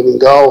about 11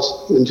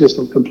 goals and just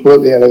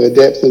completely out of their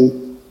depth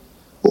and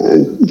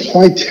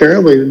played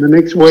terribly. And the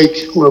next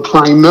week we were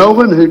playing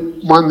Melbourne,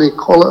 who won the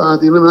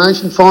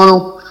elimination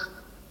final.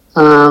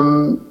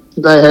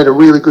 They had a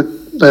really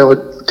good, they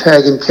were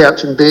tagging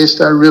Couch and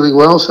Bairstow really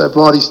well, so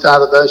Blighty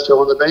started those two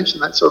on the bench,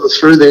 and that sort of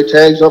threw their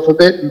tags off a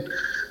bit. And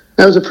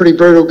that was a pretty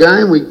brutal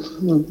game.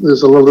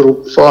 There's a lot of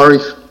little fiery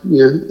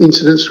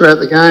incidents throughout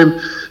the game,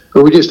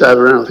 but we just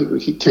overran. I think we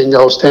kicked 10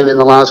 goals, 10 in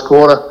the last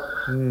quarter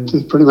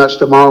to pretty much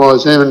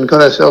demoralise them and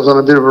got ourselves on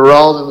a bit of a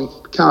roll. Then we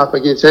come up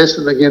against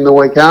Essendon again the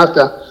week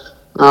after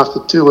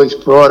 2 weeks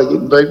prior to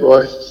getting beat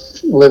by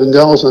 11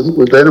 goals. I think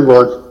we beat them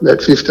by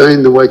about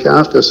 15 the week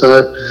after.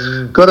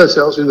 So got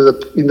ourselves into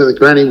the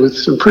granny with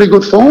some pretty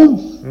good form.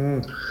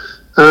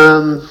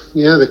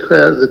 The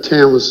crowd of the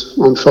town was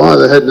on fire.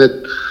 They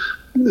hadn't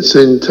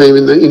seen the team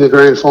in the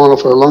grand final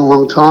for a long,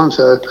 long time.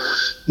 So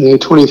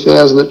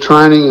 20,000 at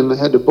training, and they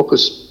had to book a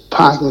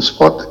parking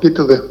spot to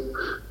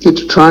get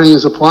to training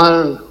as a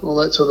player and all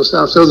that sort of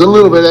stuff. So it was a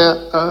little bit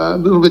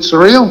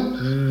surreal.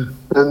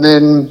 And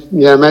then,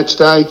 match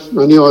day,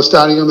 I knew I was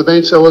starting on the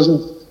bench, so I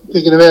wasn't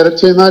thinking about it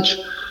too much.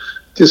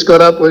 Just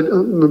got up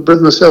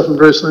with myself and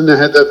Bruce Linder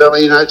had the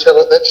Valley Inn Hotel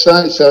at that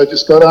stage, so I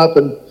just got up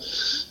and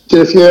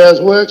did a few hours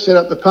work, set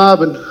up the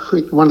pub, and I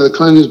think one of the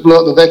cleaners blew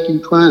up the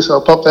vacuum cleaner, so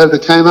I popped over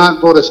to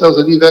Kmart, bought ourselves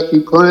a new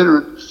vacuum cleaner,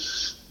 and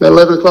about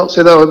 11 o'clock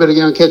said, I better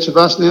go and catch a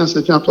bus now,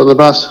 so jumped on the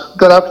bus,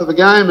 got up to the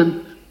game,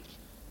 and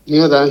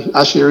they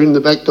usher you in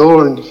the back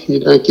door, and you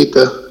don't get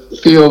to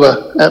feel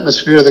the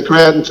atmosphere of the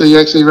crowd until you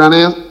actually run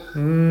out.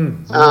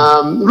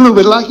 A little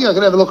bit lucky, I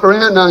could have a look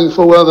around, knowing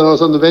full well that I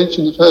was on the bench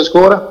in the first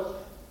quarter,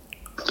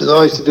 because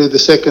I used to do the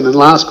second and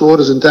last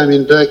quarters, and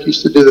Damien Burke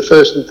used to do the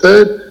first and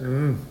third.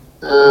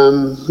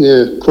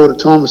 Quarter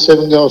time was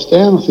 7 goals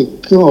down. I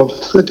think, God,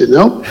 that didn't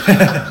help.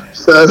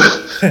 So,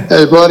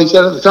 Blighty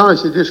said at the time,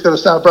 he said, just got to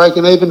start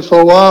breaking even for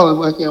a while and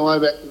working our way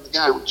back to the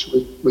game, which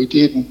we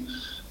did. And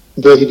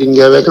Burke didn't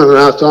go back on at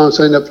half time,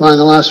 so ended up playing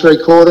the last 3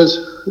 quarters.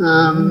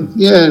 And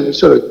we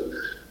sort of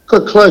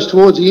got close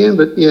towards the end,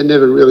 but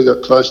never really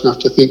got close enough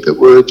to think that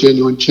we're a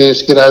genuine chance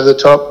to get over the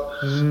top.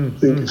 I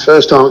think the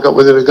first time I got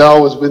within a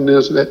goal was when there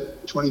was about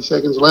 20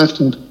 seconds left,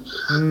 and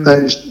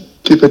they just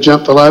Tipper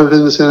jumped all over it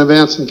in the centre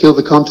bounce and killed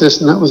the contest,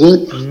 and that was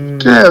it.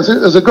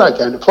 It was a great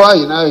game to play.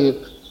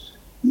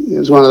 It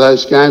was one of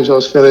those games. I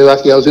was fairly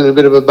lucky. I was in a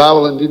bit of a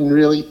bubble and didn't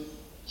really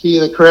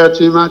hear the crowd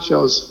too much. I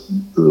was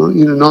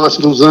in a nice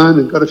little zone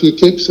and got a few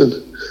kicks, and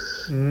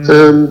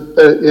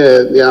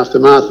the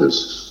aftermath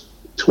was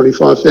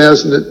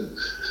 25,000 at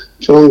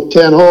Geelong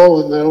Town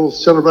Hall, and they all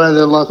celebrated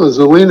it like it was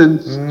a win. And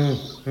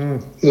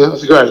You know, it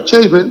was a great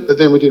achievement, but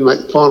then we didn't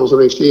make the finals the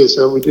next year,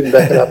 so we didn't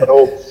back it up at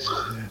all.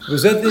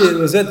 Was that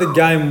the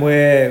game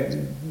where,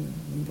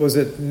 was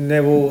it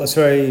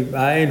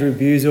Andrew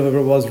Buse or whoever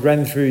it was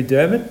ran through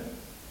Dermot?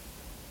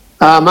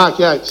 Mark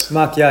Yates.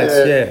 Mark Yates,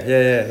 yeah.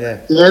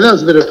 Yeah, that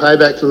was a bit of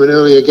payback from an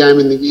earlier game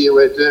in the year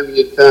where Dermot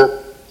had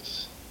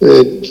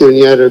given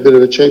Yoda a bit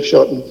of a cheap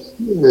shot. And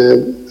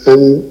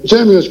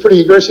Dermot was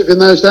pretty aggressive in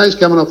those days,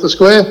 coming off the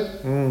square.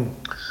 And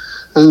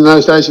in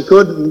those days he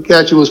could. And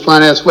Goucher was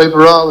playing our sweeper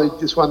role. He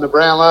just won the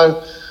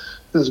Brownlow.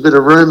 There was a bit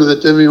of rumour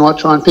that Dermot might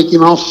try and pick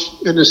him off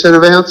in the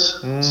centre bounce.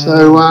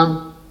 So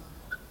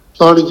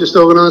Florida just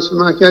organised for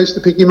Mark Yates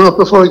to pick him off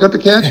before he got to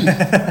catch him.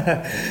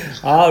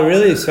 Oh,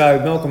 really? So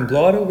Malcolm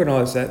Blight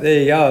organised that. There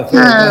you go.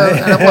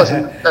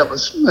 That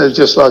was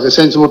just like a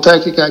sensible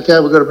tactic. Okay,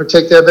 we've got to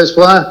protect our best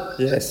player.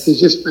 Yes. He's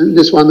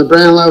just won the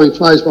Brownlow. He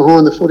plays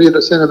behind the footy at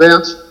a centre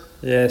bounce.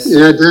 Yes. You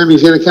know,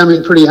 Dermy's going to come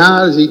in pretty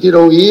hard as he did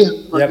all year.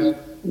 Yep.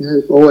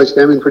 He always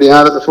came in pretty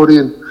hard at the footy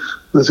and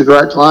was a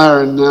great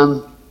player. And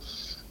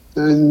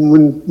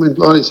when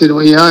Blighty said,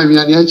 well, you owe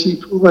young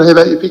Yates, well, how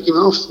about you pick him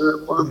off? So,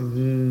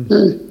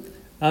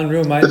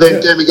 Unreal, mate. But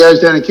then Dermy goes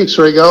down and kicks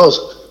 3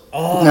 goals.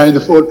 In the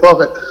forward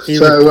pocket. He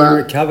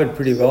recovered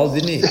pretty well,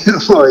 didn't he?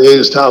 Oh, he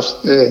was tough.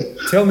 Yeah.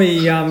 Tell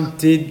me,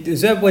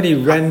 is that when he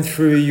ran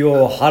through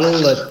your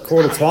huddle at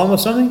quarter time or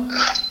something?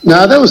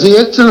 No, that was the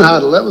Edson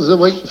huddle. That was the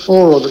week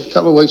before, or the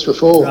couple of weeks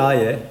before. Oh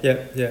yeah.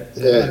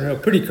 Unreal.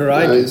 Pretty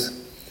courageous.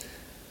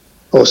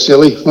 Or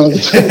silly.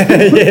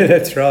 Yeah,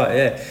 that's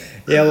right.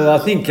 Yeah. Well, I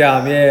think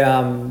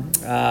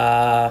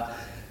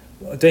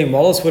Dean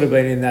Wallace would have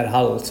been in that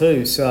huddle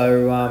too.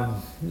 So.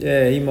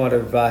 He might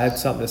have had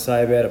something to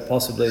say about it,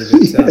 possibly.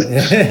 But, I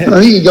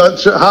think he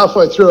got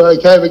halfway through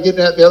okay, but getting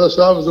out the other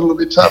side was a little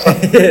bit tougher.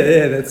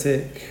 yeah, that's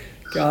it.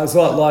 It's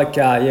like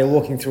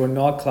walking through a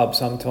nightclub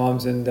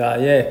sometimes, and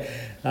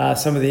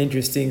some of the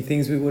interesting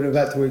things we would have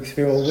had to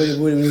experience,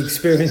 we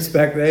experienced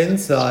back then.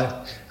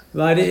 So,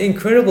 mate,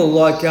 incredible.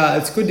 Like,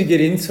 it's good to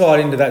get insight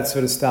into that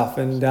sort of stuff,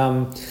 and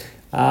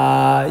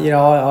my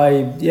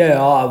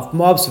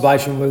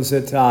observation was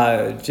that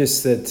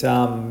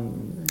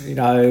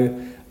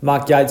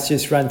Mark Yates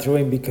just ran through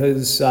him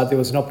because there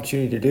was an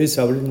opportunity to do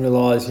so. I didn't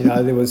realise,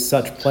 there was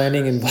such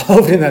planning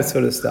involved in that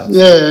sort of stuff.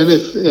 Yeah, and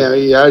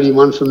he owed him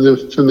one from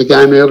the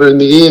game earlier in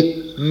the year.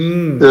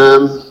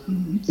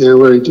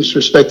 Where he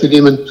disrespected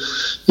him, and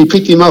he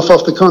picked him off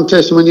the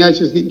contest. And when Yates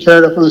was getting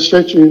carried up on a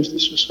stretcher, he was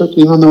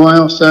disrespecting him on the way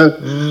off. So, I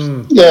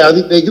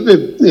think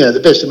they're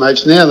the best of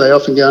mates now. They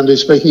often go and do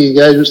speaking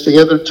engagements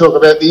together and talk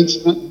about the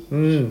incident,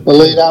 the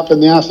lead up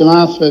and the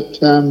aftermath.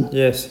 But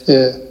yes,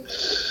 it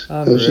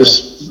was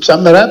just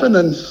something that happened,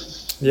 and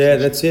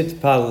that's it.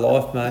 Part of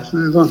life, mate.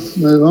 Move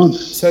on.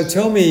 So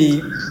tell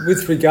me,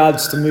 with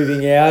regards to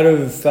moving out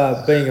of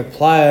being a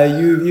player,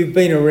 you've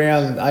been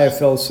around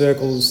AFL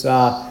circles,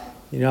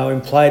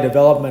 in player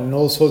development and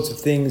all sorts of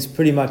things,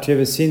 pretty much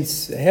ever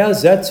since.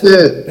 How's that?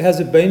 How's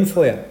it been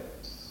for you?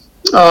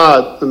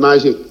 Oh,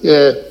 amazing.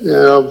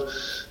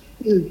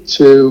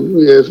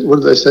 What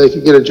do they say? If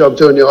you get a job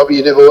doing your hobby,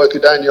 you never work a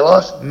day in your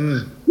life.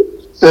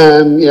 You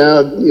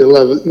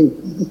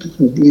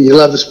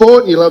love the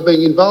sport, you love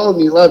being involved,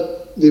 and you love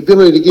the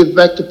ability to give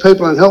back to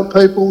people and help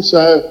people.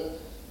 So,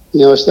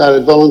 I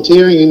started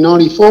volunteering in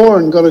 94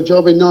 and got a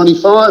job in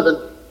 95, and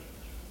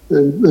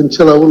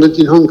until I lived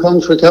in Hong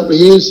Kong for a couple of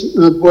years,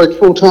 I worked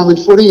full time in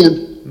footy, and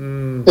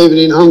even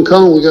in Hong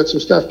Kong we got some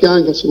stuff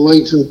going, got some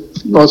leagues and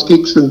lots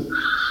kicks and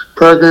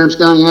programs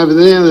going over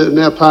there that are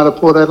now part of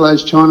Port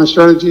Adelaide's China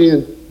strategy,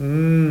 and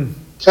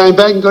came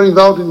back and got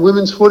involved in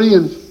women's footy,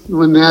 and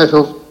when the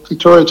AFL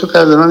Victoria took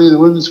over the running of the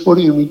women's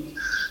footy, and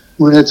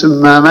we had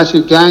some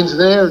massive gains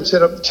there and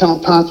set up the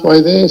talent pathway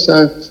there.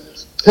 So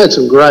had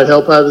some great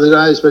help over the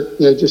days, but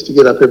just to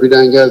get up every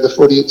day and go to the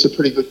footy, it's a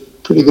pretty good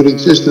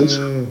existence.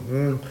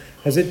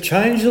 Has it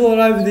changed a lot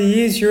over the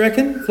years, you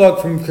reckon? Like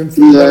from what it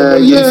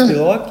used to be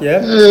like?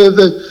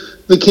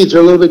 The kids are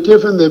a little bit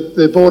different.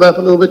 They're brought up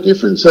a little bit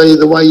different, so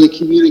the way you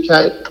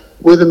communicate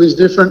with them is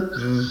different.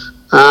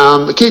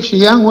 It keeps you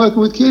young working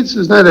with kids.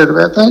 There's no doubt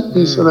about that.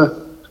 You sort of,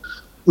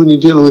 when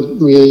you're dealing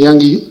with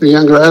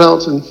younger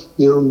adults, and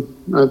I'm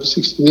over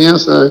 60 now,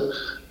 so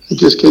it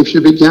just keeps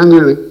you a bit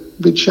younger and a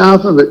bit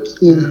sharper. But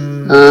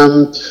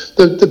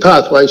the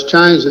pathway's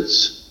changed.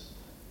 It's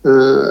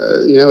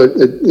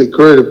it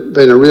grew to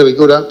been a really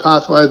good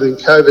pathway. Then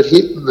COVID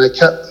hit, and they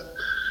cut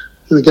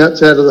the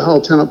guts out of the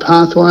whole talent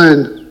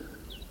pathway,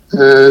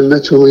 and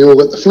that's when we all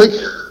got the flick.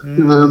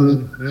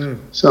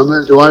 So I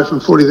moved away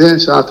from footy there.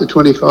 So after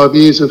 25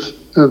 years of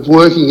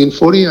working in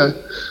footy,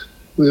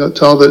 we got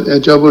told that our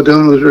job we were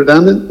doing was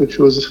redundant, which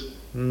was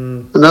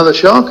another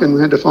shock, and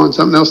we had to find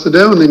something else to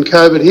do. And then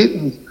COVID hit,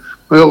 and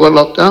we all got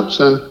locked up.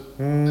 So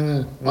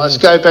I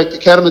escaped back to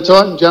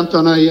Catamatite and jumped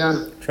on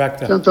a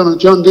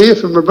John Deere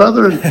from my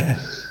brother and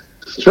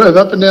drove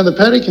up and down the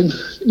paddock and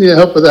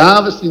helped with the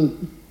harvest in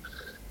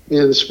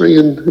the spring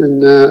and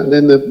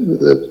then the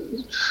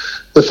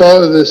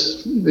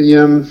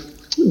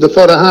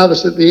fodder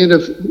harvest at the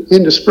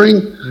end of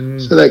spring.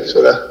 So that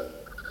sort of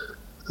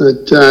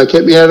It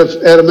kept me out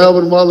of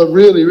Melbourne while the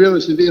really,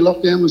 really severe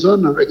lockdown was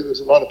on. I reckon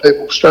there's a lot of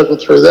people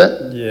struggled through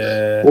that.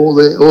 Yeah.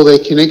 All their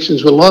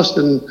connections were lost,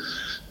 and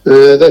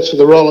that's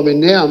the role I'm in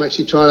now. I'm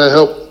actually trying to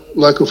help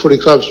local footy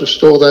clubs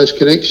restore those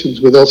connections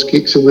with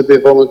Auskicks and with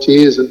their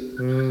volunteers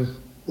and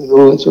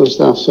all that sort of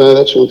stuff. So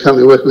that's what I'm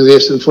currently working with the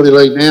Essendon Footy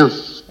League now.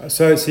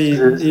 So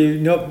you're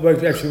not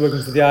actually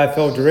working for the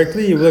AFL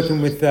directly, you're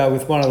working with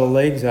one of the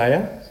leagues, are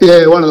you?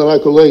 Yeah, one of the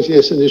local leagues,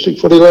 yes, the District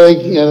Footy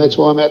League. Yeah, that's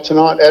why I'm out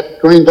tonight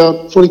at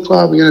Greenbelt Footy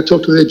Club. We're going to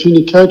talk to their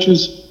junior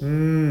coaches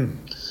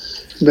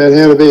about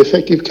how to be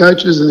effective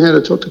coaches and how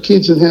to talk to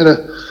kids and how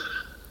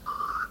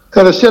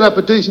to set up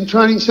a decent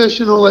training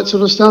session, all that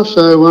sort of stuff.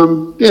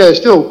 So,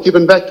 still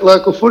giving back to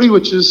local footy,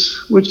 which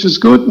is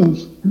good, and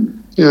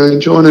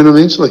enjoying it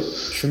immensely.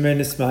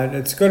 Tremendous, mate.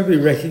 It's got to be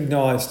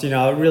recognised,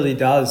 it really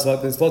does.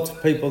 Like, there's lots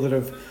of people that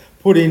have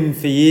put in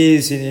for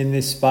years in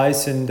this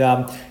space, and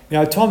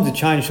times have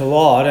changed a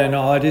lot, and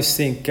I just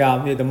think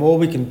the more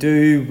we can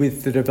do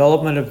with the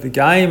development of the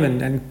game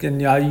and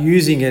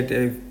using it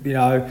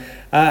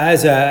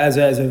as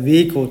a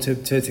vehicle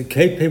to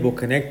keep people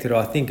connected,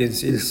 I think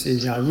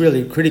is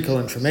really critical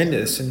and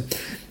tremendous. And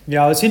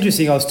it's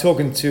interesting, I was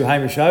talking to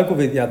Hamish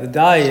Ogilvie the other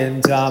day,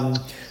 and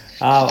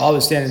I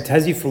was down in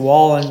Tassie for a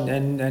while,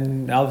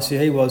 and obviously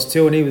he was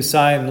too, and he was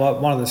saying, like,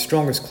 one of the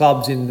strongest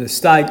clubs in the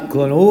state,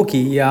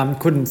 Glenorchy,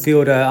 couldn't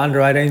field a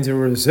under-18s or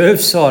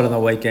reserve side on the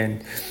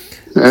weekend.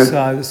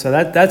 Yeah. So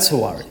that's a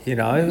worry, to be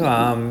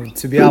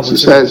able to... It's a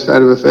sad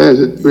state of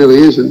affairs, it really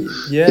is. And,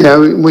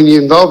 when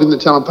you're involved in the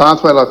talent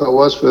pathway like I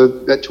was for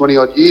that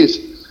 20-odd years,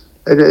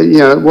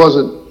 it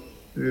wasn't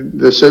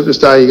the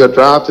superstar you got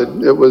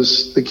drafted. It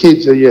was the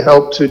kids that you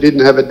helped who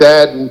didn't have a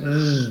dad, and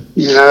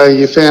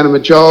you found them a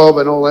job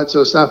and all that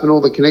sort of stuff, and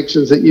all the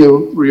connections that you're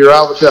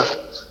able to.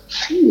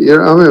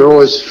 I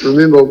always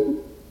remember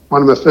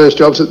one of my first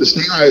jobs at the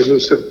Stingrays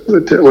was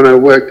when I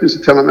worked as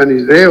a talent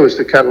manager there, was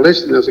to cut a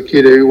list, and there was a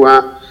kid who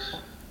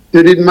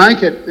didn't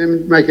make it.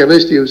 Didn't make a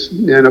list. He was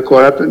not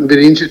quite up and a bit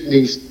injured, and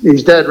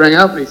his dad rang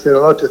up and he said, "I'd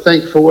like to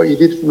thank you for what you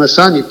did for my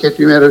son. You've kept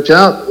him out of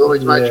jail. All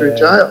his mates are in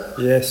jail."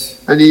 Yes.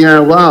 And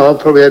wow, I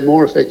probably had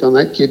more effect on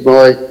that kid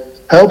by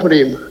helping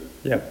him.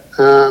 Yep.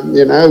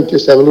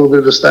 Just have a little bit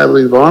of a stable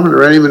environment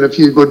around him and a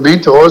few good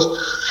mentors.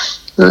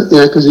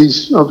 Because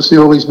he's obviously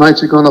all his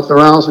mates have gone off the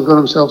rails and got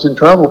themselves in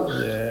trouble.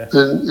 Yeah.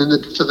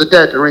 And for the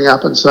dad to ring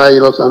up and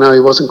say, "Look, I know he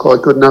wasn't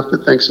quite good enough,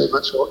 but thanks so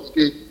much for what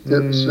you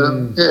did."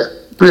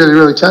 It's really,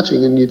 really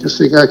touching, and you just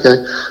think,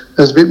 okay,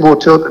 there's a bit more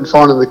to it than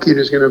finding the kid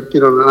who's going to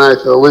get on an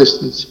AFL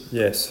list.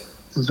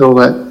 There's all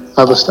that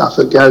other stuff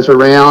that goes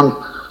around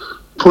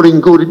putting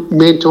good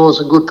mentors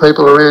and good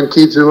people around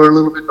kids who are a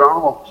little bit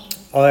vulnerable.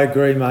 I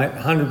agree, mate,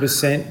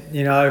 100%.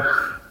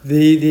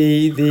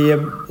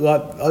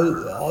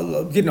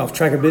 Getting off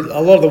track a bit,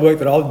 a lot of the work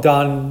that I've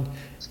done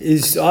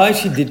is I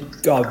actually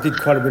did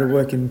quite a bit of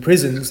work in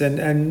prisons,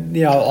 and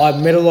I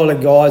met a lot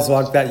of guys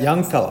like that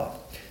young fella,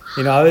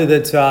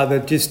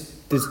 that just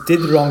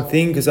did the wrong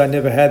thing because they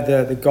never had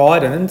the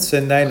guidance,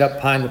 and they end up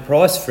paying the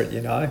price for it,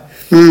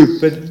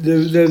 But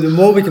the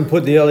more we can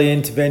put the early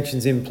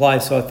interventions in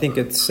place, I think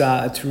it's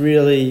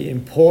really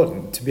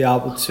important to be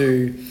able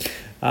to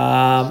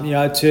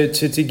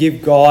to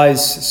give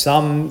guys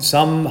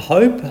some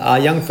hope,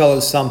 young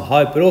fellas some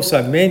hope, but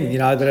also men,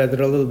 that are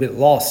a little bit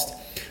lost,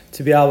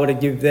 to be able to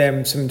give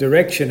them some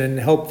direction and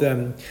help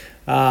them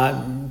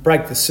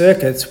break the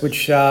circuits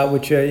which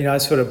are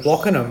sort of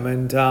blocking them.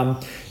 And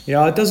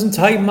it doesn't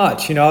take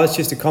much. It's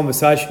just a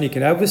conversation you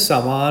can have with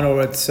someone,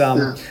 or it's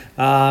being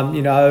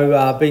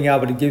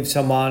able to give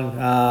someone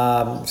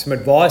some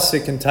advice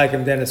that can take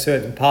them down a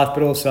certain path,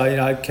 but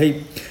also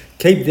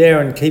keep there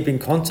and keep in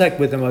contact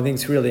with them. I think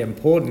it's really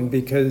important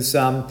because we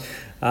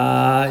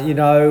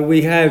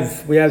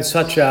have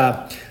such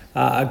a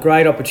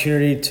great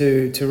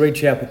opportunity to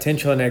reach our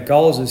potential and our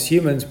goals as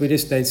humans. We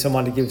just need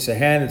someone to give us a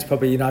hand that's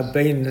probably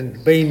been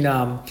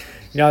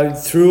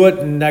through it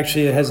and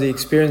actually has the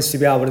experience to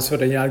be able to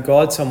sort of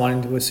guide someone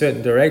into a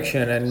certain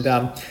direction. And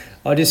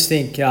I just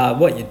think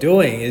what you're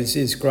doing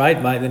is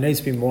great, mate. There needs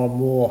to be more and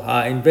more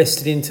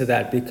invested into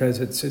that, because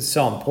it's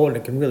so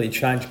important. It can really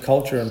change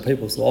culture and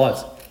people's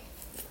lives.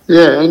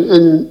 Yeah,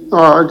 and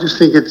I just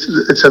think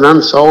it's an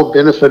unsold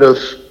benefit of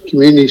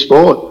community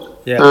sport.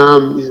 Yeah.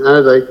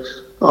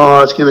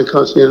 It's going to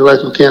cost, the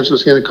local council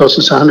is going to cost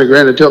us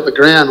 $100,000 to drop the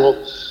ground. Well,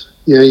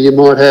 you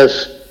might have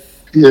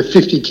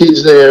 50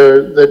 kids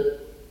there that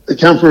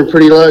come from a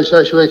pretty low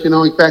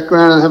socioeconomic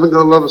background and haven't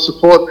got a lot of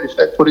support. But if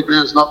that footy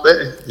ground's not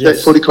there, if that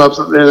footy club's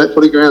not there, that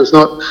footy ground's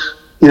not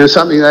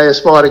something they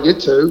aspire to get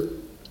to,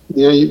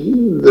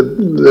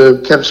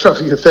 the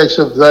catastrophic effects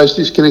of those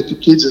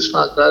disconnected kids is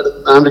far greater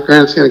than the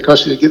 $100,000 it's going to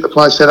cost you to get the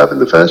place set up in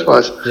the first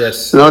place.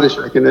 Yes. And I just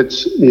reckon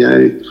it's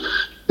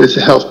there's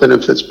the health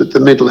benefits, but the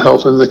mental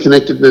health and the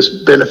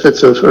connectedness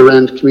benefits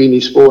around community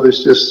sport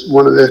is just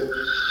one of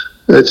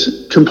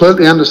it's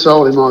completely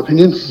undersold, in my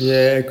opinion.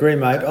 Yeah, agree,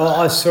 mate.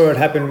 I saw it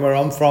happen where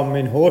I'm from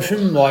in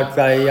Horsham. Like,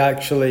 they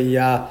actually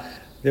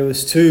there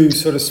was two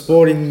sort of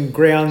sporting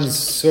grounds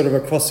sort of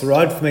across the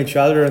road from each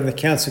other, and the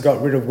council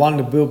got rid of one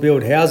to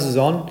build houses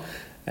on,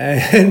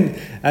 and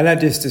that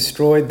just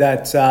destroyed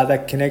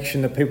that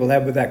connection that people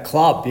had with that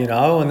club,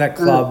 and that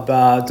club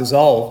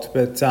dissolved.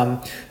 But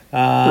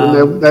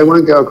they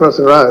won't go across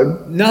the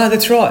road. No,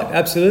 that's right,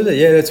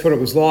 absolutely, yeah, that's what it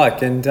was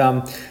like. And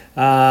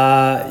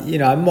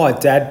my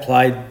dad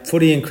played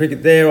footy and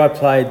cricket there. I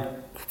played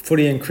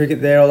footy and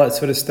cricket there, all that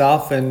sort of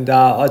stuff, and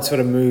I'd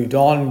sort of moved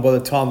on by the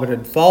time it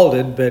had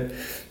folded, but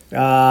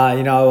I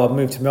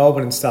moved to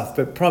Melbourne and stuff,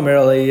 but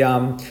primarily a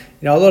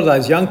lot of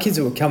those young kids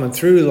that were coming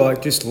through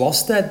just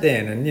lost that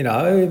then.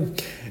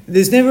 And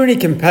there's never any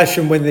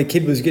compassion when the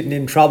kid was getting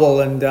in trouble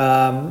and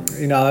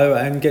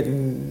and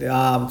getting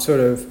sort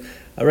of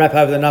a rap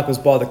over the knuckles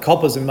by the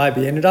coppers and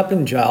maybe ended up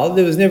in jail.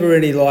 There was never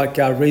any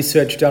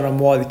research done on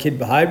why the kid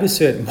behaved a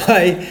certain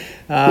way.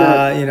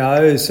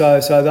 So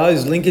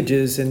those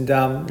linkages and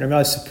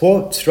those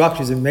support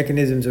structures and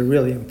mechanisms are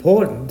really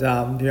important,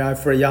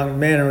 for a young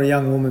man or a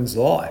young woman's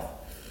life.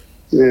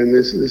 Yeah, and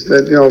there's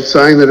that the old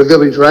saying that a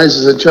village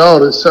raises a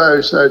child is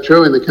so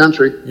true in the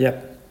country.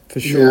 Yep, for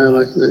sure.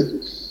 Like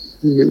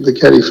the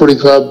Caddy Footy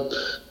Club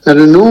had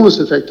an enormous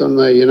effect on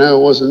me. It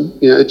wasn't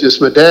just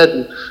my dad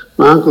and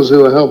my uncles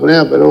who were helping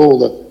out, but all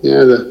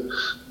the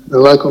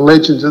local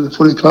legends of the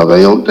footy club.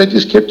 They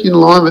just kept you in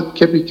line,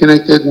 kept you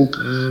connected,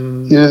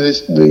 and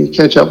you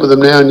catch up with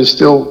them now, and you're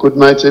still good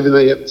mates, even though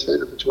you haven't seen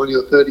them for 20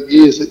 or 30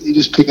 years. That you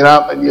just pick it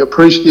up, and you're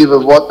appreciative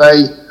of what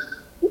the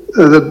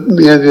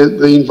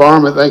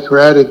environment they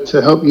created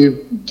to help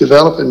you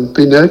develop and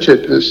be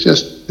nurtured.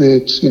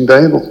 It's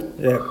invaluable.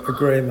 Yeah,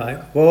 agree, mate.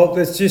 Well,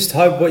 let's just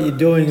hope what you're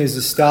doing is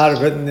the start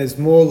of it, and there's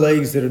more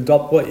leagues that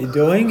adopt what you're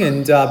doing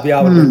and be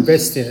able to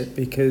invest in it,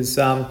 because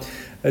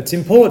it's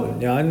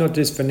important, not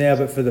just for now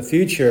but for the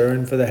future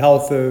and for the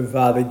health of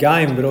the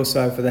game, but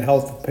also for the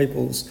health of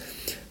people's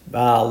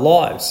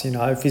lives,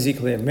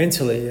 physically and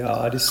mentally.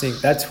 I just think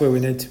that's where we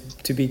need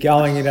to be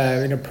going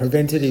in a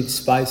preventative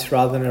space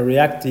rather than a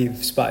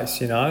reactive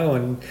space,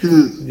 and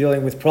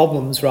dealing with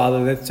problems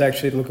rather than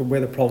actually look at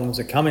where the problems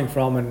are coming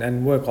from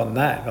and work on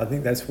that. I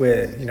think that's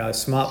where,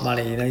 smart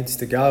money needs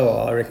to go,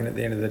 I reckon, at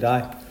the end of the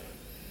day.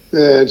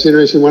 Yeah, it's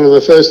interesting. One of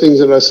the first things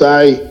that I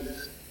say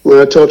when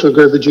I talk to a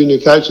group of junior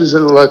coaches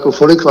at a local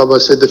footy club, I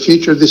said, the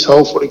future of this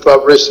whole footy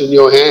club rests in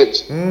your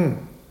hands.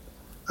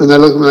 And they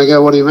look at me and they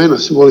go, what do you mean? I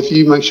said, well, if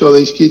you make sure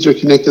these kids are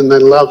connected and they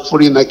love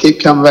footy and they keep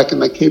coming back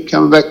and they keep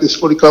coming back, this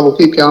footy club will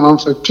keep going on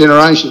for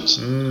generations.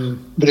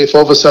 But if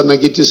all of a sudden they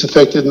get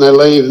disaffected and they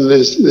leave and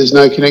there's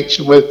no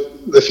connection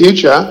with the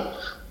future,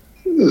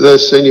 the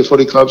senior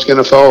footy club's going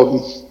to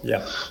fold.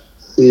 Yeah.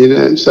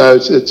 So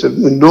it's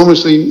an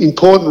enormously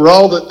important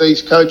role that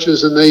these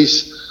coaches and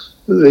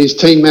these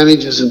team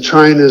managers and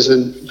trainers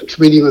and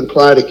committeemen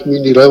play at a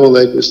community level.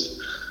 They just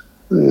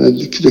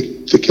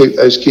to keep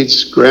those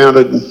kids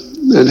grounded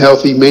and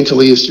healthy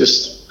mentally is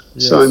just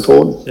so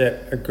important. Yeah,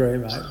 agree,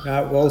 mate.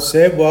 Well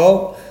said.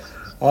 Well,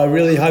 I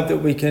really hope that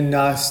we can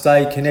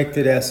stay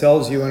connected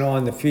ourselves, you and I,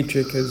 in the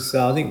future, because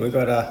I think we've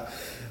got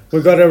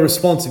a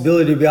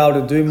responsibility to be able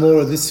to do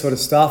more of this sort of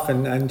stuff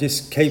and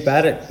just keep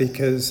at it,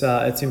 because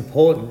it's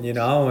important,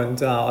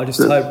 and I just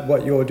hope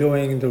what you're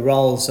doing, the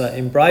role's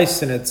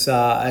embraced and it's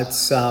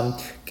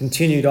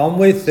continued on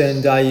with,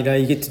 and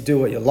you get to do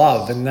what you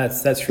love, and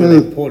that's really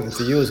important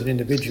for you as an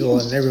individual,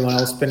 and everyone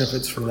else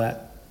benefits from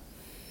that.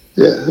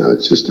 Yeah,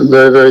 it's just I'm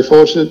very, very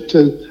fortunate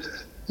to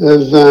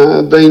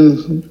have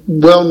been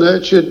well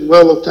nurtured,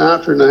 well looked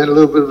after, and I had a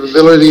little bit of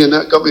ability, and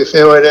that got me a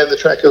fair way down the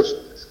track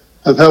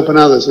of helping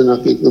others. And I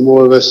think the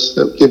more of us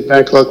that give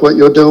back like what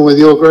you're doing with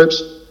your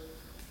groups,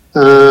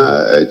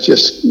 it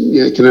just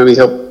can only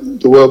help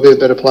the world be a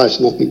better place,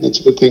 and I think that's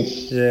a good thing.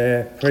 Yeah,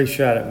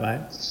 appreciate it,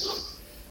 mate.